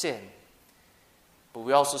towards sin, but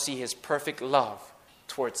we also see his perfect love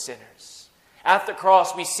towards sinners. At the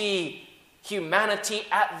cross, we see humanity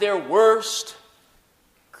at their worst,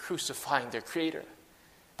 crucifying their Creator.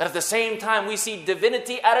 But at the same time, we see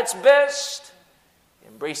divinity at its best,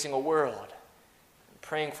 embracing a world and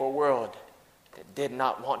praying for a world that did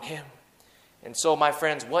not want him. And so, my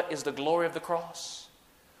friends, what is the glory of the cross?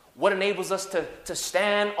 What enables us to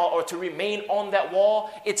stand or to remain on that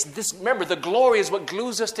wall? It's this. Remember, the glory is what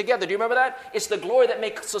glues us together. Do you remember that? It's the glory that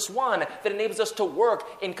makes us one, that enables us to work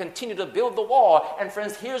and continue to build the wall. And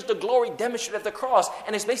friends, here's the glory demonstrated at the cross.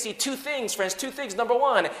 And it's basically two things, friends. Two things. Number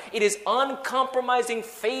one, it is uncompromising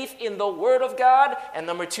faith in the Word of God. And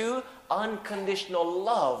number two, unconditional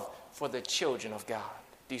love for the children of God.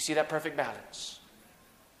 Do you see that perfect balance?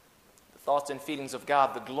 The thoughts and feelings of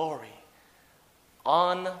God, the glory.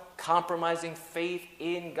 Uncompromising faith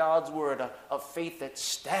in God's Word, a faith that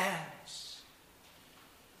stands.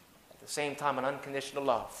 At the same time, an unconditional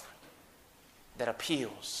love that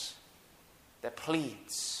appeals, that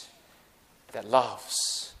pleads, that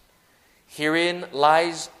loves. Herein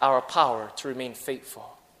lies our power to remain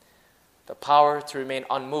faithful, the power to remain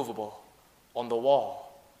unmovable on the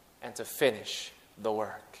wall and to finish the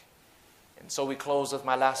work. And so we close with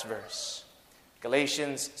my last verse.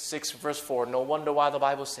 Galatians 6 verse 4, no wonder why the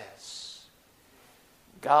Bible says,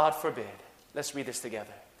 God forbid, let's read this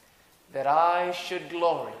together, that I should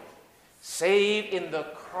glory save in the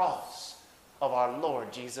cross of our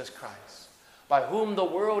Lord Jesus Christ, by whom the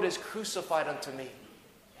world is crucified unto me,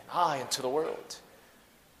 and I unto the world.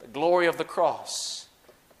 The glory of the cross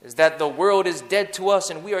is that the world is dead to us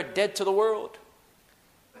and we are dead to the world.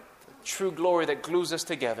 The true glory that glues us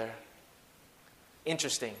together.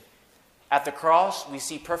 Interesting. At the cross, we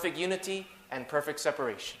see perfect unity and perfect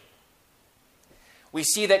separation. We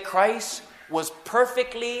see that Christ was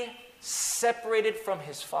perfectly separated from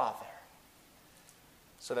his Father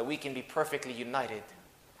so that we can be perfectly united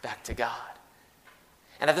back to God.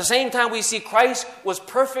 And at the same time, we see Christ was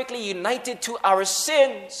perfectly united to our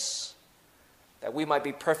sins that we might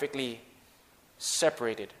be perfectly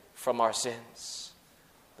separated from our sins.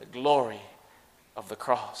 The glory of the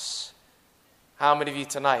cross. How many of you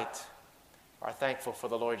tonight are thankful for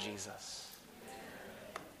the Lord Jesus?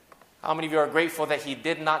 How many of you are grateful that he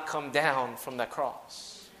did not come down from the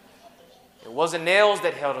cross? It wasn't nails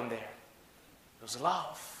that held him there. It was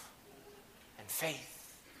love and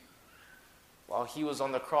faith. While he was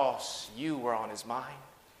on the cross, you were on his mind.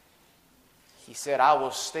 He said, I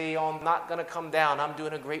will stay on, not going to come down. I'm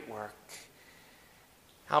doing a great work.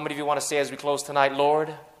 How many of you want to say as we close tonight,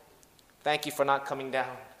 Lord, thank you for not coming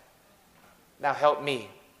down. Now help me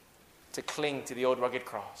to cling to the old rugged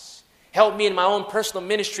cross. Help me in my own personal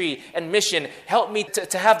ministry and mission. Help me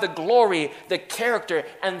to have the glory, the character,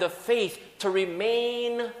 and the faith to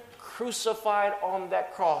remain crucified on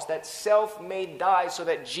that cross. That self may die so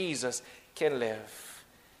that Jesus can live.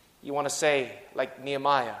 You want to say, like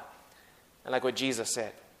Nehemiah, and like what Jesus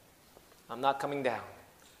said, I'm not coming down.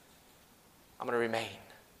 I'm going to remain.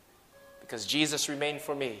 Because Jesus remained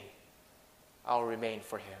for me, I'll remain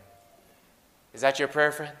for him. Is that your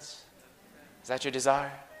prayer, friends? Is that your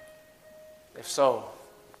desire? If so,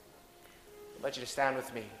 I'd like you to stand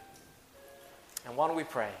with me. And why don't we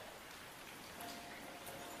pray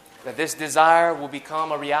that this desire will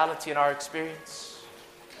become a reality in our experience?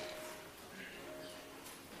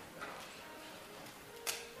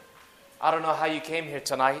 I don't know how you came here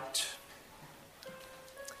tonight.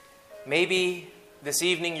 Maybe this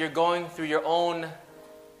evening you're going through your own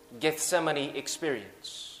Gethsemane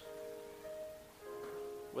experience,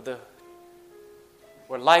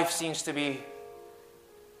 where life seems to be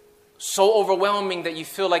so overwhelming that you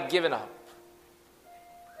feel like giving up.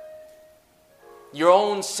 Your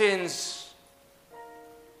own sins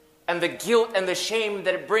and the guilt and the shame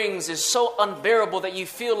that it brings is so unbearable that you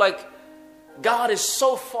feel like God is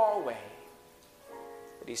so far away,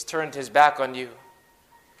 that He's turned His back on you,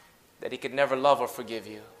 that He could never love or forgive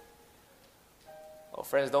you. Oh,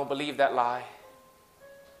 friends, don't believe that lie.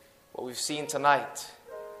 What we've seen tonight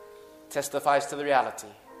testifies to the reality.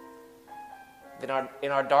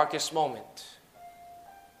 In our darkest moment,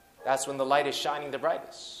 that's when the light is shining the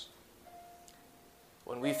brightest.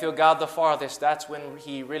 When we feel God the farthest, that's when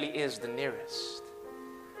He really is the nearest.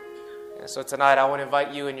 And so tonight I want to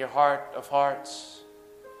invite you in your heart of hearts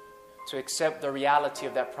to accept the reality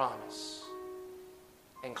of that promise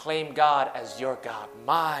and claim God as your God,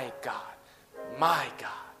 my God, my God.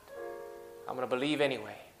 I'm going to believe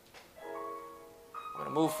anyway. I'm going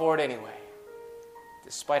to move forward anyway,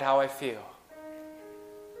 despite how I feel.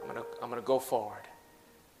 I'm going to go forward.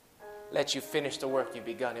 Let you finish the work you've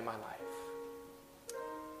begun in my life.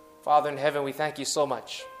 Father in heaven, we thank you so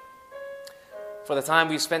much for the time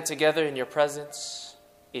we've spent together in your presence,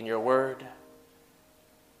 in your word.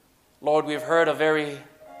 Lord, we've heard a very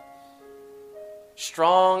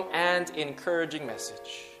strong and encouraging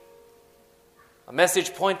message. A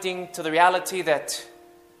message pointing to the reality that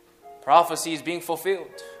prophecy is being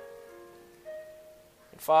fulfilled.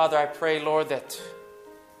 And Father, I pray, Lord, that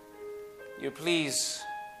you please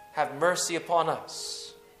have mercy upon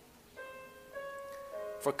us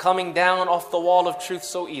for coming down off the wall of truth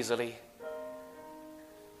so easily,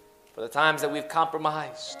 for the times that we've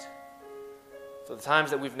compromised, for the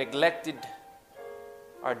times that we've neglected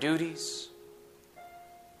our duties.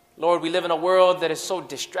 Lord, we live in a world that is so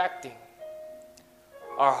distracting.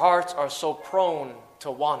 Our hearts are so prone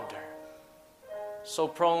to wander, so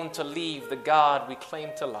prone to leave the God we claim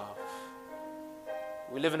to love.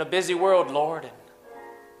 We live in a busy world, Lord, and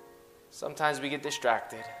sometimes we get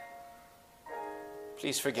distracted.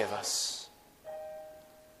 Please forgive us.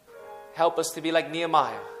 Help us to be like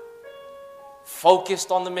Nehemiah,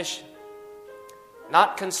 focused on the mission,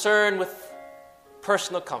 not concerned with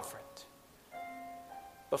personal comfort,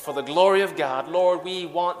 but for the glory of God. Lord, we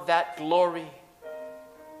want that glory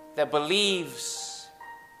that believes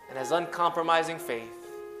and has uncompromising faith,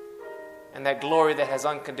 and that glory that has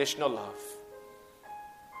unconditional love.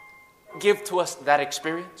 Give to us that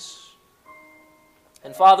experience.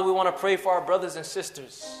 And Father, we want to pray for our brothers and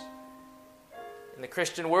sisters in the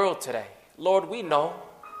Christian world today. Lord, we know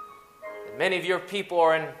that many of your people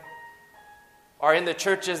are in the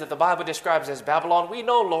churches that the Bible describes as Babylon. We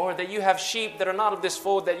know, Lord, that you have sheep that are not of this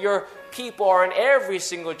fold, that your people are in every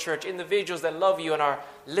single church, individuals that love you and are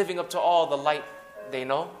living up to all the light they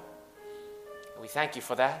know. And we thank you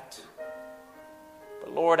for that.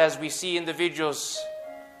 But Lord, as we see individuals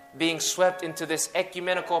being swept into this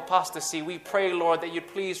ecumenical apostasy, we pray, Lord, that you'd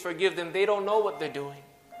please forgive them. They don't know what they're doing.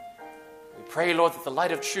 We pray, Lord, that the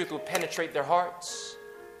light of truth will penetrate their hearts.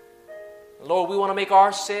 Lord, we want to make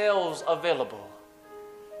ourselves available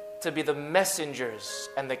to be the messengers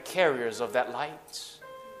and the carriers of that light.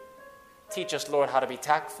 Teach us, Lord, how to be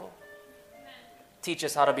tactful. Teach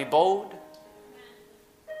us how to be bold.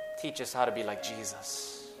 Teach us how to be like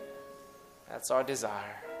Jesus. That's our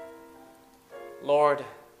desire. Lord,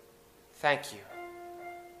 thank you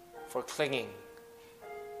for clinging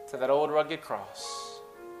to that old rugged cross,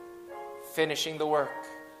 finishing the work.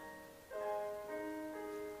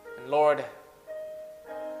 And Lord,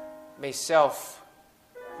 may self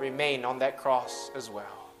remain on that cross as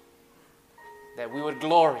well, that we would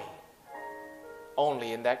glory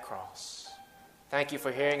only in that cross. Thank you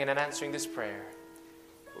for hearing and answering this prayer.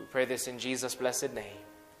 We pray this in Jesus' blessed name.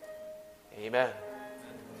 Amen.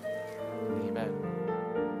 Amen.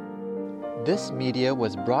 This media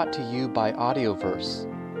was brought to you by Audioverse,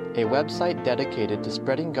 a website dedicated to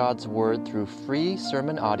spreading God's Word through free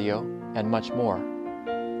sermon audio and much more.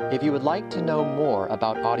 If you would like to know more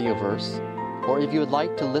about Audioverse, or if you would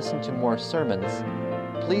like to listen to more sermons,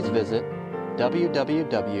 please visit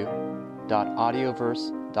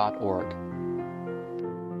www.audioverse.org.